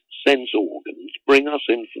these sense organs bring us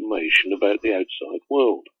information about the outside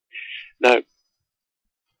world. Now,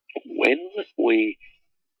 when we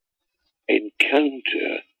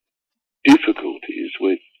encounter difficulties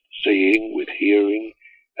with seeing, with hearing,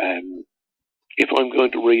 if I'm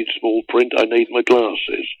going to read small print, I need my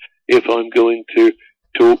glasses. If I'm going to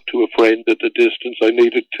talk to a friend at a distance, I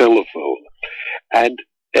need a telephone. And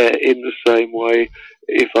in the same way,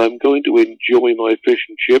 if I'm going to enjoy my fish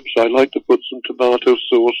and chips, I like to put some tomato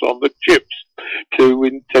sauce on the chips to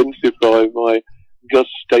intensify my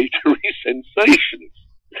gustatory sensations.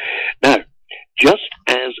 Now, just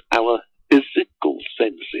as our physical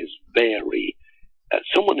senses vary,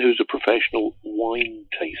 someone who's a professional wine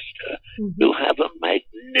taster will have a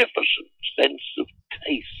magnificent sense of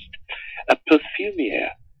taste. A perfumier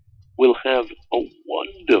will have a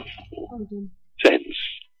wonderful sense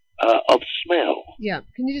of smell. Yeah.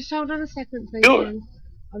 Can you just hold on a second, please? Sure. Ian?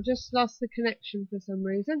 I've just lost the connection for some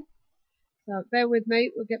reason. So bear with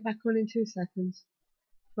me. We'll get back on in 2 seconds.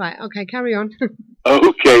 Right. Okay. Carry on.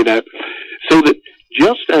 Okay, now. So that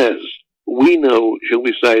just as we know, shall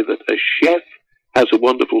we say, that a chef has a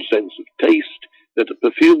wonderful sense of taste, that a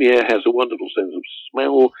perfumier has a wonderful sense of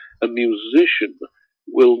smell, a musician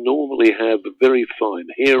will normally have a very fine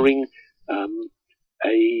hearing,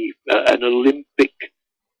 an Olympic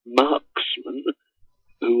marksman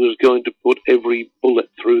who is going to put every bullet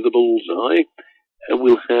through the bullseye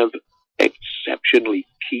will have exceptionally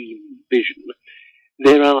keen vision.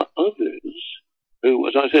 There are others who,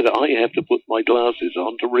 as I said, I have to put my glasses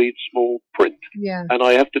on to read small print. Yeah. And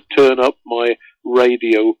I have to turn up my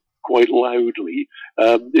radio quite loudly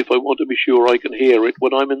if I want to be sure I can hear it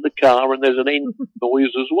when I'm in the car and there's an engine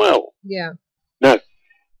noise as well. Yeah. Now,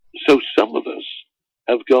 so some of us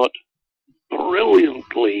have got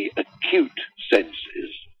brilliantly acute senses.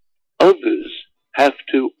 Others have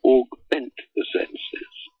to augment the senses.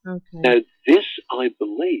 Okay. Now, this, I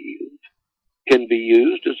believe, can be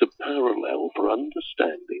used as a parallel for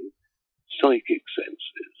understanding psychic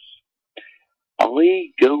senses.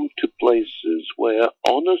 I go to places where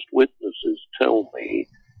honest witnesses tell me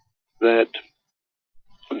that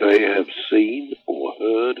they have seen or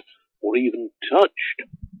heard or even touched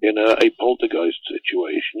in a poltergeist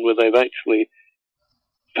situation where they've actually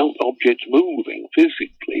felt objects moving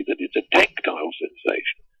physically, that it's a tactile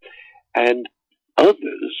sensation. And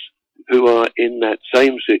others who are in that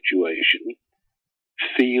same situation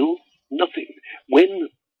feel nothing. When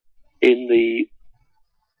in the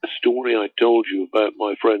story I told you about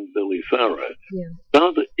my friend Billy Farrer,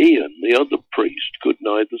 Father Ian, the other priest, could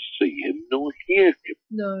neither see him nor hear him.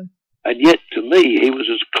 No. And yet, to me, he was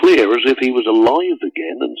as clear as if he was alive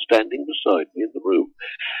again and standing beside me in the room.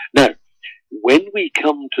 Now, when we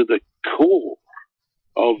come to the core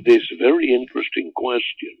of this very interesting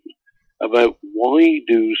question about why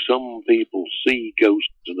do some people see ghosts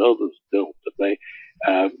and others don't,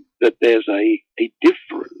 that there's a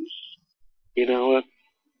difference in our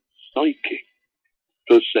psychic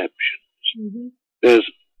perceptions. Mm-hmm. There's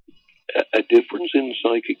a difference in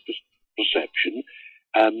psychic perception.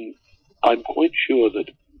 I'm quite sure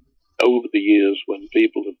that over the years when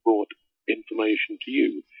people have brought information to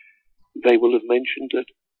you, they will have mentioned that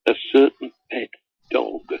a certain pet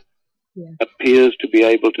dog appears to be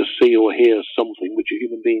able to see or hear something which a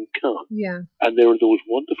human being can't. Yeah. And there are those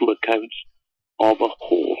wonderful accounts of a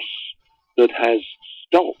horse that has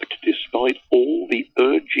stopped despite all the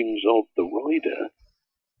urgings of the rider.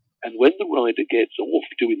 And when the rider gets off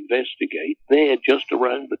to investigate, there, just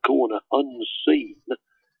around the corner, unseen,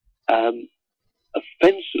 a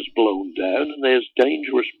fence is blown down and there's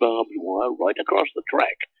dangerous barbed wire right across the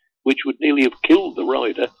track, which would nearly have killed the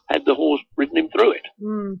rider had the horse ridden him through it.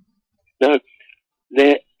 Mm. Now,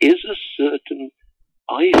 there is a certain,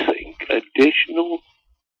 I think, additional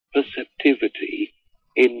perceptivity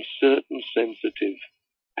in certain sensitive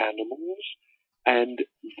animals, and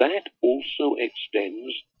that also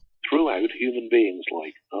extends throughout human beings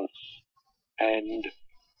like us. And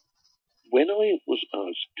when I was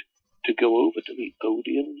asked to go over to the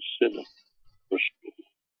Odeon Cinema Bristol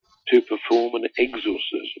to perform an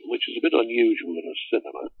exorcism, which is a bit unusual in a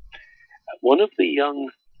cinema, one of the young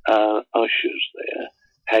ushers there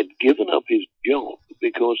had given up his job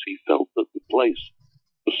because he felt that the place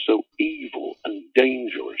was so evil and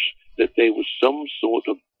dangerous that there was some sort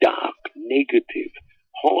of dark, negative,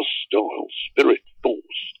 hostile spirit force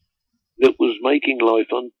that was making life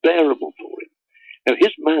unbearable for him. Now,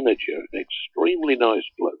 his manager, an extremely nice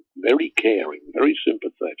bloke, very caring, very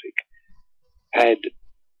sympathetic, had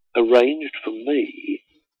arranged for me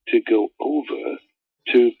to go over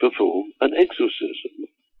to perform an exorcism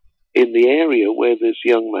in the area where this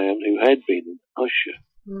young man who had been an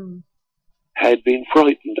usher had been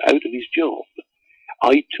frightened out of his job.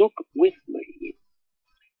 I took with me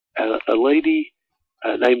a lady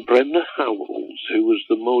named Brenda Howells, who was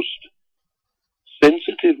the most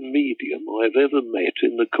sensitive medium I've ever met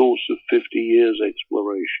in the course of 50 years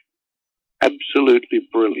exploration. Absolutely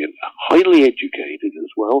brilliant, highly educated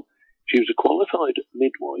as well. She was a qualified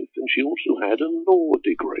midwife, and she also had a law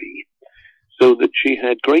degree, so that she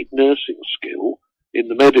had great nursing skill in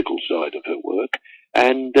the medical side of her work,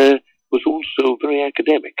 and was also very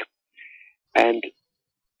academic. And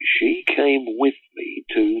she came with me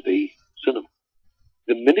to the cinema.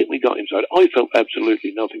 The minute we got inside, I felt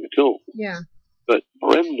absolutely nothing at all. Yeah. But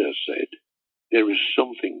Brenda said, there is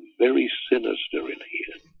something very sinister in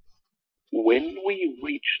here. When we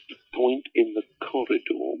reached the point in the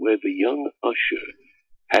corridor where the young usher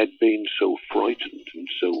had been so frightened and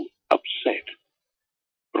so upset,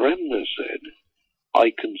 Bremner said,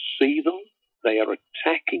 I can see them, they are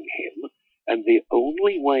attacking him, and the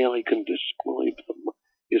only way I can describe them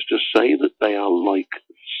is to say that they are like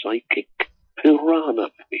psychic piranha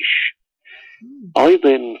fish. I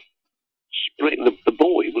then the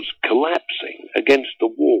boy was collapsing against the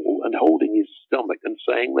wall and holding his stomach and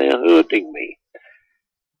saying, they're hurting me.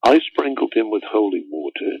 I sprinkled him with holy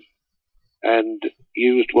water and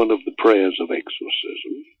used one of the prayers of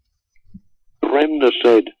exorcism. Bremner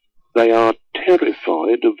said, they are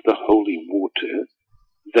terrified of the holy water.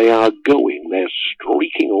 They are going, they're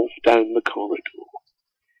streaking off down the corridor.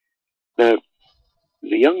 Now,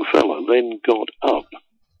 the young fellow then got up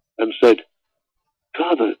and said,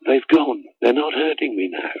 "Father, they've gone. They're not hurting me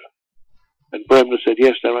now." And Bremner said,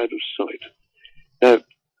 "Yes, they're out of sight." Now,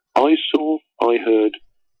 I saw, I heard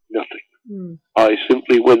nothing. I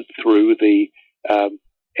simply went through the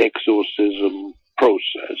exorcism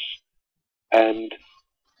process, and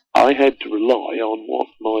I had to rely on what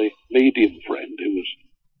my medium friend, who was,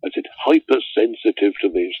 I said, hypersensitive to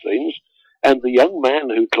these things, and the young man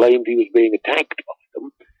who claimed he was being attacked by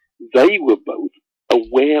them, they were both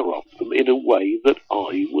aware of them in a way that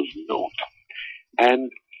I was not.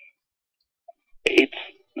 And it's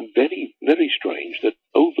very, very strange that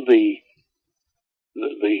over the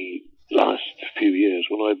last few years,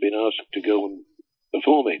 when I've been asked to go and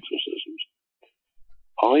perform exorcisms,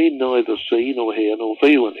 I neither see nor hear nor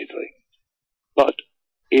feel anything. But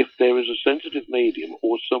if there is a sensitive medium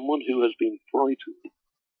or someone who has been frightened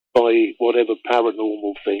by whatever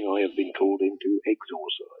paranormal thing I have been called in to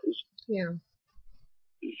exorcise,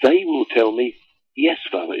 they will tell me, "Yes,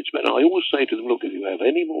 Father, it's better." I always say to them, "Look, if you have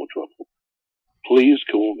any more trouble, please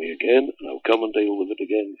call me again, and I'll come and deal with it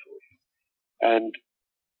again for you." And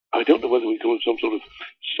I don't know whether we call it some sort of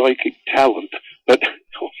psychic talent, but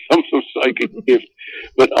or some sort of psychic gift,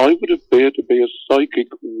 but I would appear to be a psychic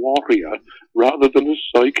warrior rather than a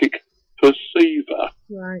psychic perceiver.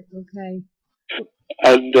 Right, okay.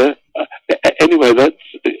 And anyway, that's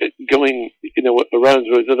going, around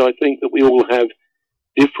that I think that we all have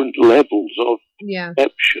different levels of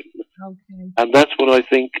perception. Okay. And that's what I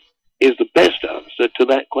think is the best answer to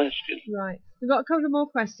that question. Right. We've got a couple of more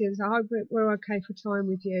questions. I hope we're okay for time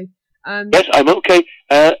with you. Yes, I'm okay.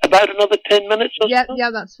 About another 10 minutes or so?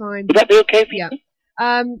 Yeah, that's fine. Would that be okay for you?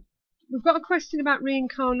 Yeah. We've got a question about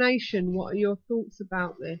reincarnation. What are your thoughts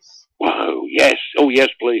about this? Whoa, yes. Oh, yes,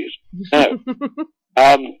 please. Now,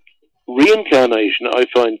 reincarnation I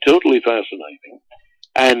find totally fascinating,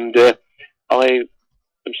 and I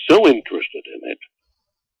am so interested in it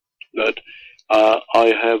that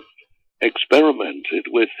I have experimented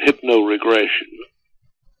with hypnoregression,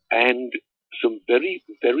 and some very,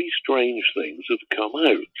 very strange things have come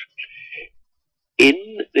out.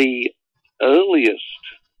 In the earliest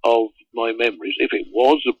of my memories, if it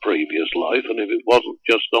was a previous life, and if it wasn't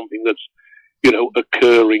just something that's,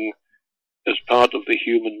 occurring as part of the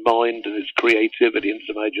human mind and its creativity and its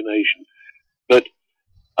imagination, but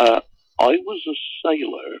I was a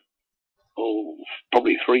sailor,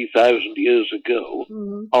 probably 3,000 years ago,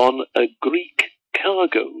 on a Greek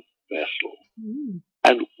cargo vessel.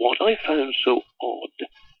 And what I found so odd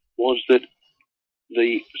was that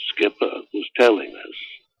the skipper was telling us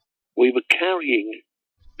we were carrying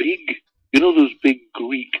big, those big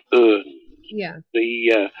Greek urns? Yeah.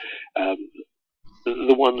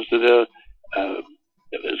 The ones that are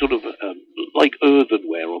sort of like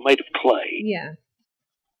earthenware or made of clay. Yeah.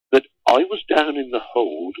 That I was down in the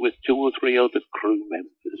hold with 2 or 3 other crew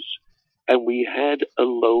members, and we had a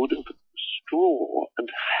load of straw and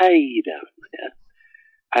hay down there.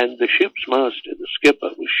 And the ship's master, the skipper,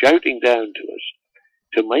 was shouting down to us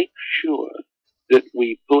to make sure that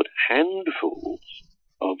we put handfuls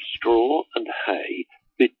of straw and hay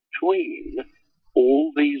between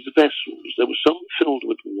all these vessels. There were some filled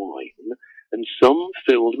with wine and some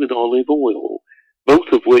filled with olive oil,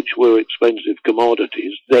 both of which were expensive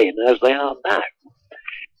commodities then as they are now.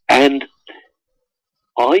 And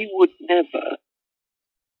I would never,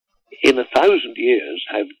 in 1,000 years,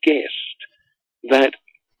 have guessed that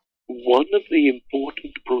one of the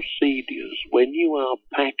important procedures when you are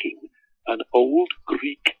packing an old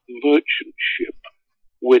Greek merchant ship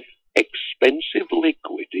with expensive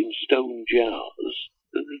liquid in stone jars,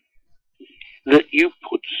 that you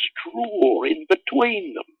put straw in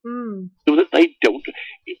between them so that they don't.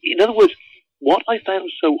 In other words, what I found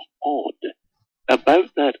so odd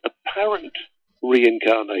about that apparent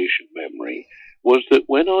reincarnation memory was that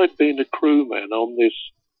when I'd been a crewman on this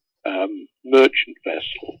merchant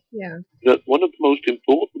vessel, that one of the most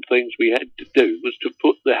important things we had to do was to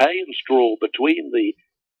put the hay and straw between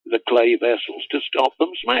the clay vessels to stop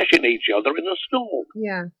them smashing each other in a storm.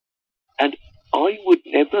 Yeah. And I would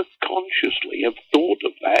never consciously have thought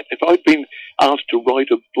of that. If I'd been asked to write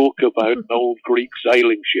a book about an old Greek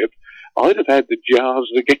sailing ship, I'd have had the jars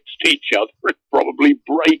against each other and probably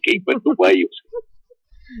breaking with the waves.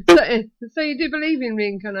 So you do believe in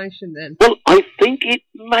reincarnation then? Well, I think it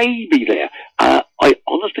may be there. I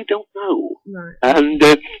honestly don't know. Right. And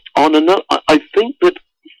I think that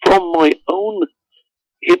from my own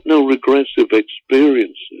hypnoregressive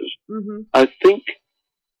experiences, I think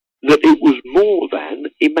that it was more than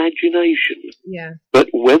imagination. Yeah. But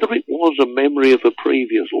whether it was a memory of a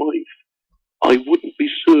previous life, I wouldn't be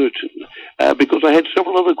certain, because I had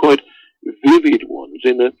several other quite vivid ones.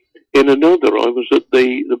 In another, I was at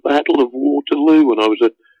the Battle of Waterloo, and I was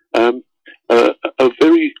at a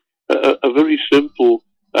very simple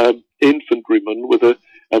infantryman with a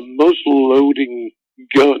muzzle-loading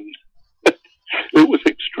gun. It was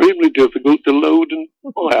extremely difficult to load and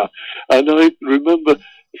fire, and I remember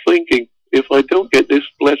thinking, if I don't get this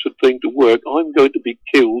blessed thing to work, I'm going to be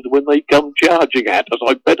killed when they come charging at us.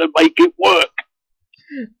 I better make it work.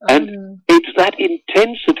 And it's that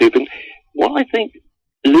intensity thing. What I think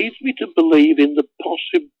leads me to believe in the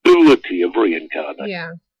possibility of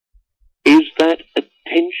reincarnation is that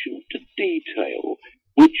attention to detail,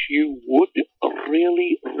 which you would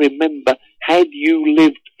really remember had you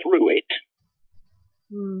lived through it,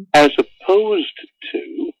 as opposed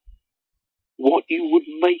to what you would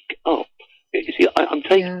make up. You see, I'm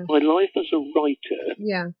taking my life as a writer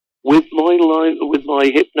with my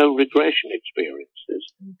hypno-regression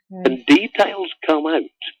experiences, and details come out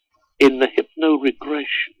in the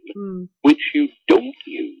hypno-regression which you don't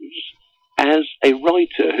use as a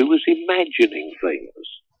writer who is imagining things.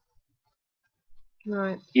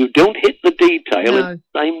 Right. You don't hit the detail in the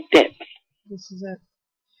same depth. This is it.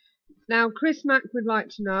 Now, Chris Mack would like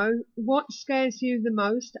to know, what scares you the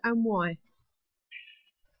most and why?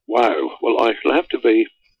 Wow. Well, I shall have to be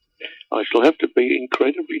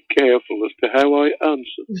incredibly careful as to how I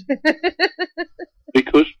answer,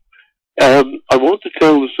 because I want to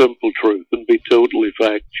tell the simple truth and be totally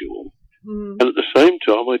factual, and at the same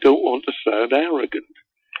time, I don't want to sound arrogant,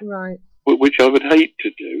 right? Which I would hate to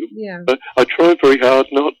do. Yeah. But I try very hard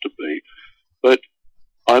not to be. But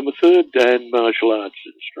I'm a third Dan martial arts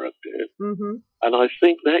instructor, and I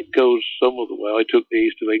think that goes some of the way. I took the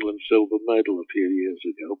East of England silver medal a few years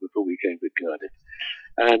ago before we came to Cardiff.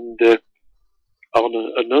 And on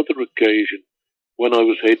another occasion, when I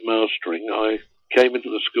was headmastering, I came into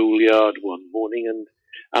the schoolyard one morning, and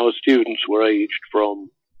our students were aged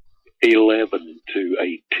from 11 to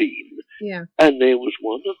 18. Yeah. And there was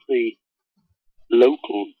one of the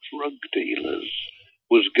local drug dealers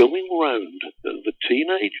was going round the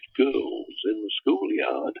teenage girls in the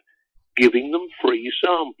schoolyard, giving them free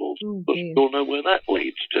samples. But you all know where that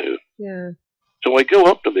leads to. Yeah. So I go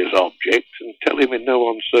up to this object and tell him in no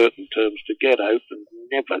uncertain terms to get out and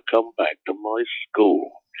never come back to my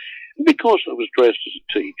school. And because I was dressed as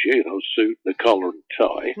a teacher, suit and a collar and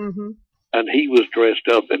tie, and he was dressed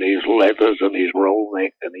up in his leathers and his roll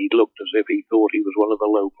neck, and he looked as if he thought he was one of the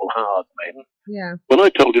local hard men. Yeah. When I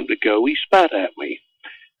told him to go, he spat at me.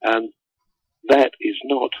 And that is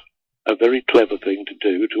not a very clever thing to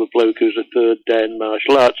do to a bloke who's a third Dan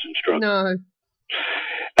martial arts instructor.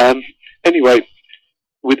 No. Anyway,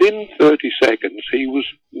 within 30 seconds, he was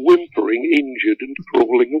whimpering, injured, and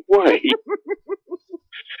crawling away.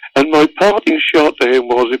 And my parting shot to him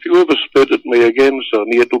was, if you ever spit at me again,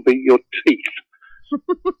 sonny, it'll be your teeth.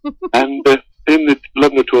 And in the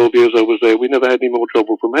 11 or 12 years I was there, we never had any more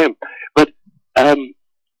trouble from him. But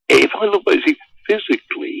if I look back, see,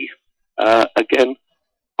 physically, again,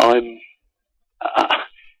 I'm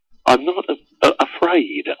not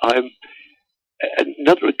afraid.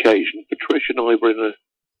 Another occasion, Patricia and I were in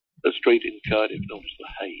a street in Cardiff known as the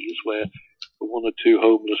Hayes, where one or two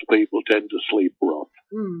homeless people tend to sleep rough.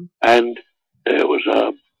 And there was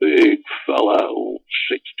a big fella,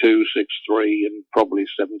 6'2", 6'3", and probably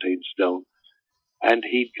 17 stone. And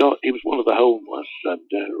he was one of the homeless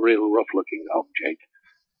and a real rough-looking object.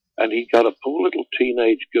 And he got a poor little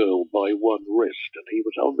teenage girl by one wrist, and he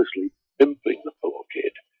was obviously pimping the poor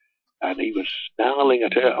kid. And he was snarling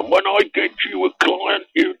at her, and when I get you a client,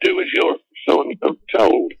 you do as you're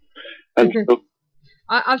told. And so,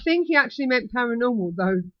 I think he actually meant paranormal,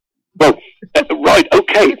 though. Well, right,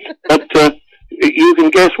 okay. But you can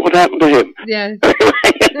guess what happened to him. Yes.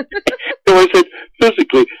 So I said,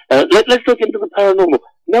 physically, let's look into the paranormal.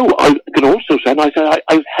 No, I can also say, and I said,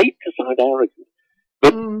 I hate to sound arrogant,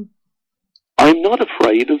 but I'm not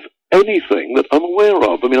afraid of anything that I'm aware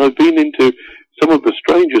of. I mean, I've been into some of the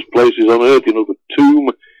strangest places on earth, the tomb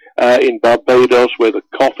in Barbados where the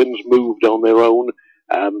coffins moved on their own,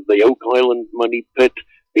 the Oak Island money pit,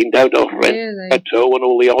 been down to Plateau and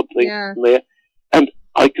all the odd things in there. And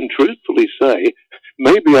I can truthfully say,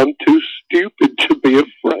 maybe I'm too stupid to be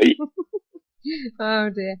afraid. Oh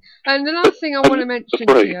dear. And the last thing I want to mention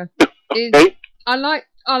to you is I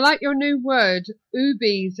like your new word,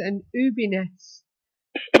 oobies and oobiness,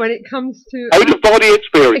 when it comes to out-of-body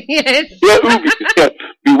experience. Yes. Yeah, oobies. Yeah.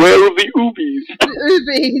 Beware of the oobies. The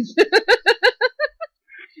oobies.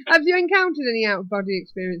 Have you encountered any out-of-body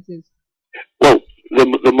experiences? Well,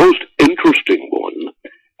 the most interesting one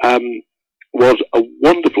was a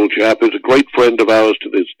wonderful chap. He's a great friend of ours to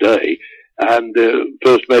this day, and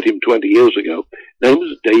first met him 20 years ago. His name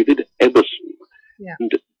is David Emerson. Yeah.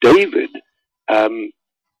 And David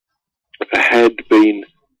had been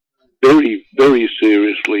very, very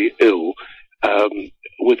seriously ill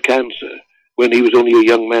with cancer when he was only a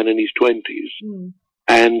young man in his 20s.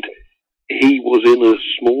 And he was in a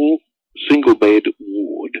small single-bed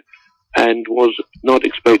ward and was not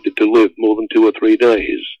expected to live more than 2 or 3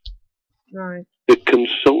 days. Right. The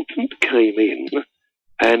consultant came in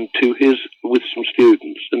and with some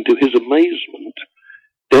students, and to his amazement,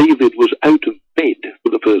 David was out of bed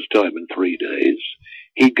for the first time in 3 days.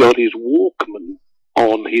 He got his Walkman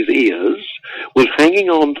on his ears, was hanging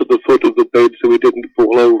on to the foot of the bed so he didn't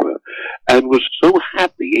fall over, and was so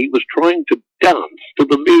happy he was trying to dance to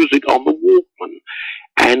the music on the Walkman.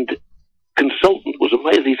 And consultant was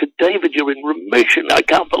amazed. He said, "David, you're in remission. I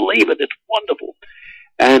can't believe it. It's wonderful."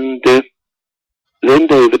 And then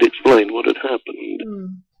David explained what had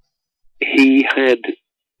happened. He had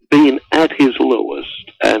been at his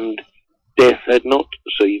lowest, and death had not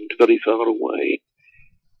seemed very far away.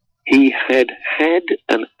 He had had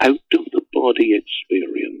an out-of-the-body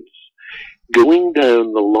experience, going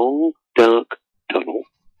down the long, dark tunnel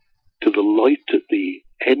to the light at the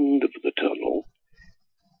end of the tunnel,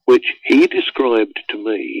 which he described to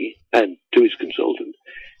me and to his consultant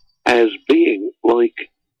as being like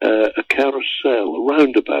a carousel, a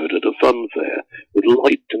roundabout at a fun fair with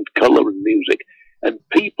light and colour and music. And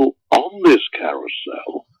people on this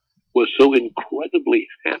carousel were so incredibly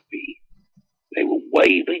happy. They were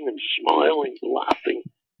waving and smiling, laughing,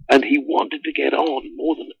 and he wanted to get on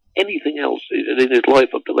more than anything else in his life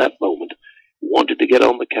up to that moment. He wanted to get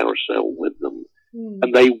on the carousel with them.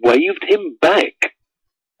 And they waved him back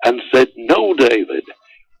and said, "No, David,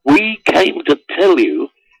 we came to tell you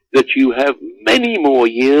that you have many more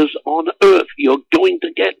years on Earth. You're going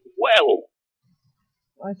to get well."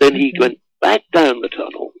 Then he went back down the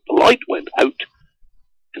tunnel, the light went out,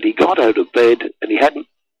 and he got out of bed, and he hadn't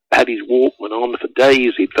had his Walkman on for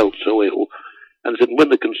days. He felt so ill. And said when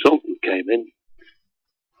the consultant came in,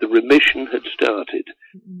 the remission had started.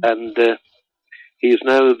 And he is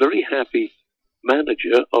now a very happy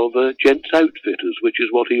manager of Gents Outfitters, which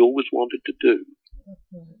is what he always wanted to do.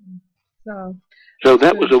 So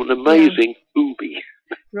that was an amazing booby.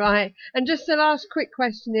 Right. And just the last quick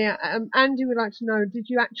question here. Andy would like to know, did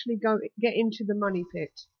you actually get into the money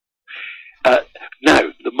pit? Now,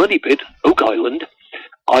 the money pit, Oak Island,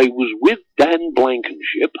 I was with Dan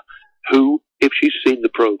Blankenship, who, if she's seen the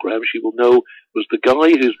programme, she will know was the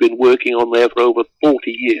guy who's been working on there for over 40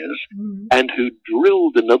 years and who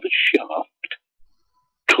drilled another shaft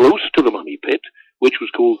close to the money pit, which was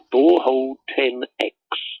called Borehole 10X.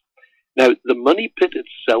 Now, the money pit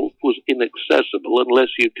itself was inaccessible unless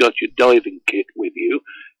you've got your diving kit with you,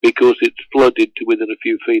 because it's flooded to within a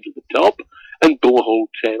few feet of the top, and Borehole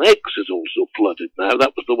 10X is also flooded now.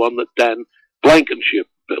 That was the one that Dan Blankenship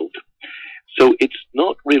built. So it's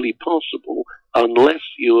not really possible unless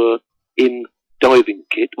you're in diving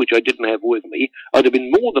kit, which I didn't have with me. I'd have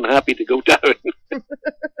been more than happy to go down.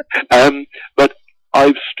 But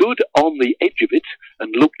I've stood on the edge of it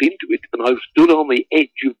and looked into it, and I've stood on the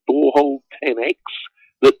edge of Borehole 10X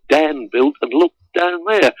that Dan built and looked down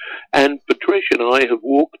there. And Patricia and I have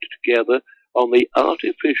walked together on the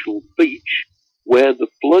artificial beach where the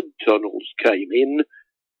flood tunnels came in,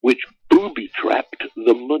 which booby-trapped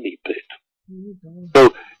the money pit.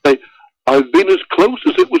 So I've been as close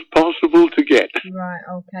as it was possible to get. Right,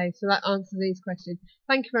 okay, so that answers these questions.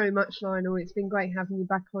 Thank you very much, Lionel. It's been great having you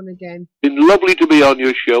back on again. It's been lovely to be on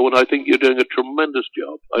your show, and I think you're doing a tremendous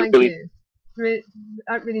job. Thank you.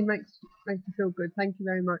 That really makes me feel good. Thank you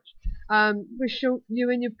very much. Wish you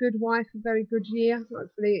and your good wife a very good year.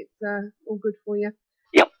 Hopefully it's all good for you.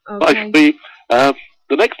 Yep. Okay. Actually,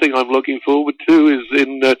 the next thing I'm looking forward to is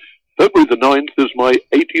in February the 9th is my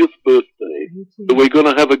 80th birthday. So we're going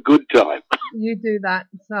to have a good time. You do that.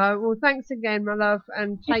 So, well, thanks again, my love,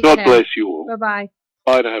 and take care. God bless you all. Bye-bye.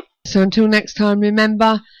 Bye now. So until next time,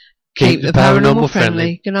 remember, keep the paranormal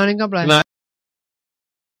friendly. Good night and God bless.